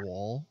against a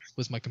wall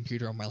with my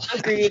computer on my lap.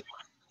 Agreed.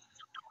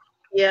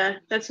 Yeah,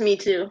 that's me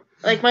too.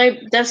 Like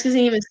my desk isn't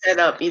even set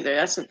up either.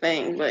 That's the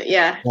thing. But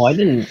yeah. Well, I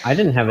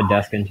didn't have a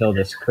desk until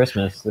this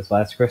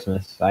last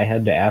Christmas. I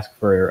had to ask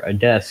for a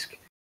desk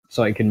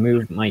so I could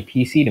move my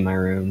PC to my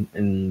room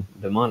and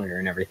the monitor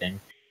and everything.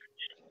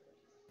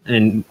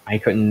 And I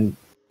couldn't,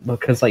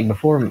 because like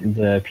before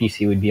the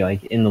PC would be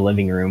like in the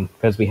living room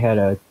because we had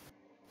a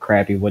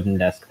crappy wooden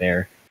desk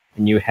there,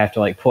 and you would have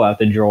to like pull out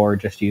the drawer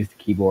just to use the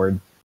keyboard.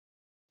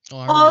 Oh,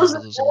 I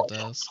remember those old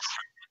desks.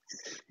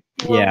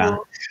 Yeah.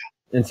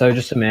 And so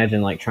just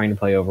imagine like trying to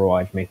play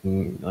Overwatch,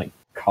 making like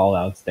call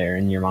outs there,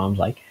 and your mom's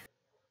like,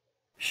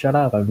 "Shut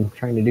up! I'm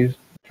trying to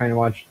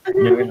watch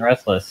Young and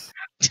Restless."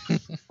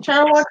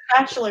 Trying to watch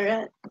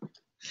Bachelorette.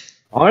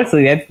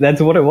 Honestly, that's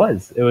what it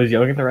was. It was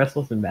Young and the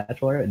Restless and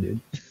Bachelorette,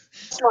 dude.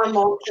 That's my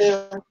mom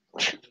too.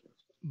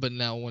 But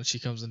now when she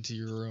comes into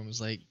your room,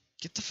 it's like,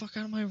 get the fuck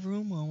out of my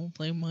room, I won't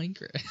play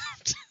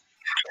Minecraft.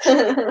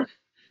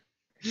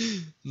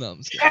 No, I'm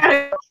just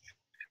kidding.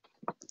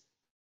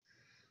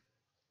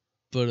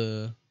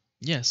 But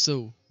yeah,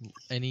 so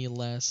any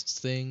last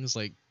things,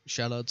 like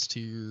shoutouts to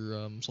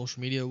your social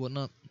media or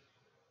whatnot?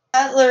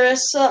 At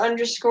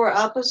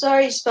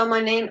Larissa_Alpizar, you spell my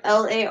name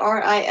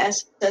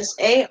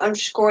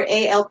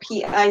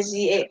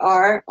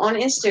LARISSA_ALPIZAR on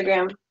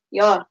Instagram.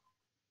 Yeah.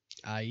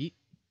 Aight.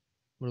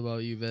 What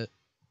about you, Vet?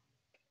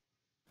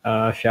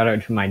 Shout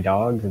out to my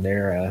dogs.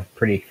 They're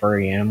pretty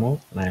furry animals,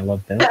 and I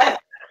love them.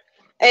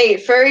 Hey,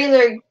 furry,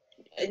 they're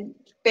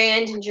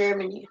banned in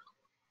Germany.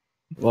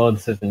 Well,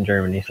 this is in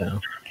Germany, so.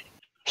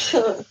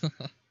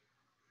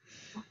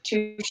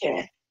 Touche.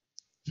 Alright,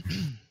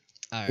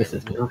 This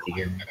is Nazi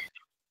here.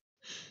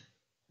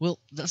 well,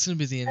 that's gonna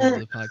be the end of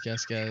the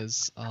podcast,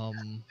 guys.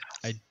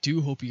 I do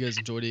hope you guys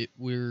enjoyed it.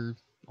 We're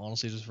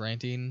honestly just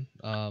ranting.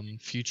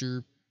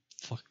 Future,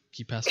 fuck,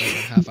 he passed away like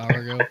a half hour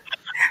ago.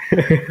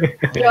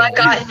 Yo, I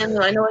got him.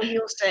 I know what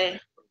he'll say.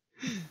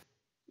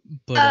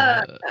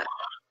 But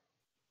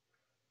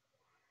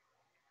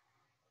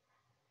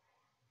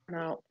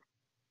No.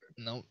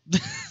 no.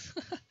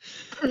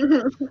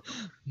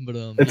 But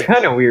It's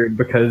kind of weird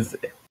because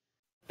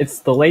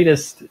it's the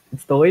latest.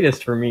 It's the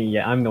latest for me.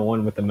 Yeah, I'm the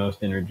one with the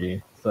most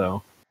energy.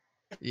 So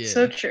yeah.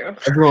 So true.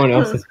 everyone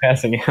else is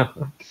passing out.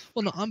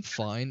 Well, no, I'm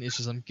fine. It's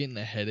just I'm getting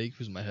a headache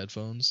because my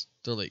headphones,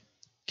 they're like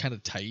kind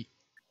of tight,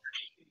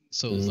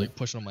 so it's like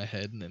pushing on my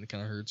head and then it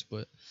kind of hurts.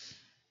 But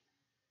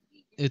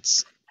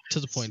it's to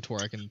the point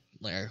where I can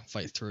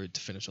fight through it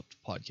to finish up the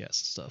podcast and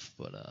stuff.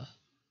 But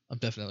I'm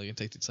definitely gonna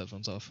take these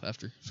headphones off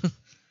after.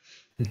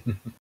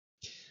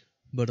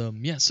 But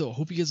yeah, so I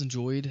hope you guys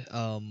enjoyed.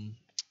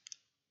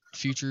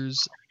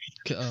 Future's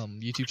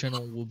YouTube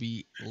channel will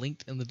be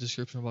linked in the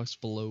description box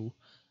below.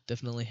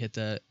 Definitely hit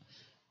that.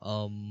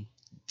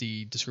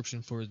 The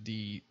description for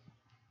the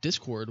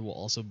Discord will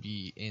also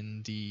be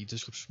in the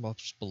description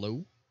box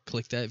below.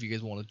 Click that if you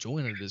guys want to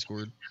join our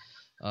Discord.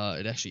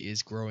 It actually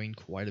is growing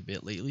quite a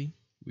bit lately.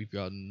 We've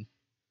gotten,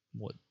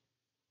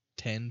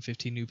 10,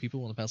 15 new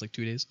people in the past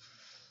 2 days.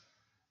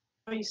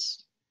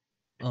 Nice.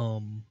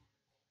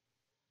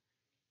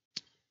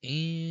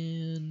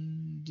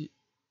 And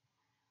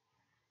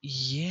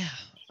yeah,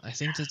 I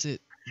think that's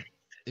it.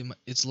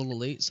 It's a little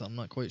late, so I'm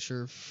not quite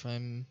sure if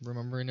I'm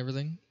remembering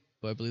everything,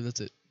 but I believe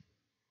that's it.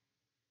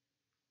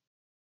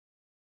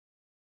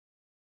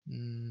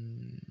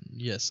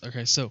 Yes.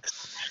 Okay. So,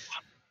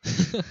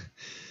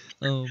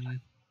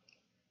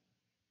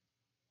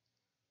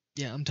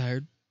 yeah, I'm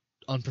tired,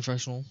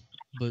 unprofessional,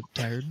 but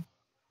tired.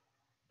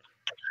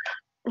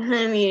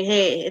 I mean,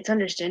 hey, it's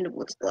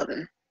understandable. It's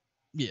 11.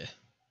 Yeah,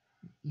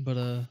 but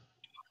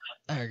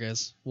alright,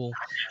 guys. Well,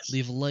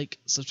 leave a like,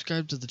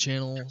 subscribe to the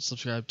channel,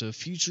 subscribe to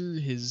Future.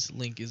 His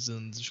link is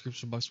in the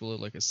description box below,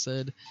 like I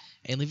said,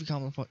 and leave a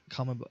comment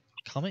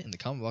in the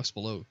comment box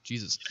below.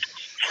 Jesus.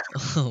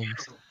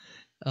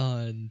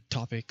 On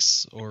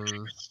topics or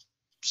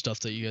stuff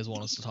that you guys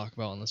want us to talk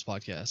about on this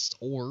podcast,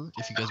 or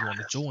if you guys want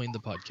to join the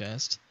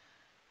podcast,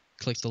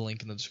 click the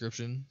link in the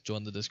description,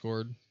 join the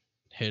Discord,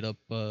 hit up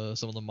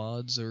some of the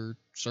mods, or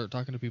start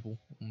talking to people.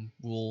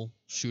 We'll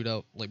shoot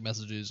out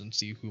messages and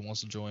see who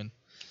wants to join,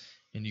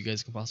 and you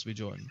guys can possibly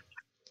join.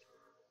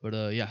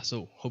 But yeah,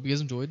 so hope you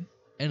guys enjoyed,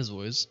 and as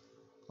always,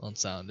 on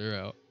Sounder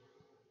out.